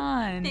being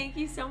on. Thank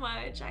you so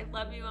much. I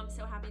love you. I'm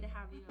so happy to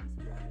have you.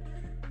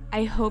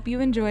 I hope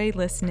you enjoyed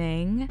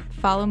listening.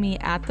 Follow me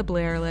at The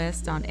Blair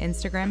List on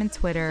Instagram and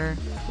Twitter.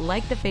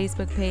 Like the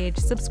Facebook page,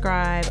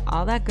 subscribe,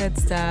 all that good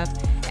stuff,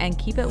 and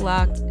keep it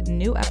locked.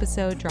 New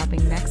episode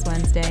dropping next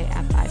Wednesday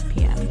at 5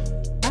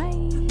 p.m.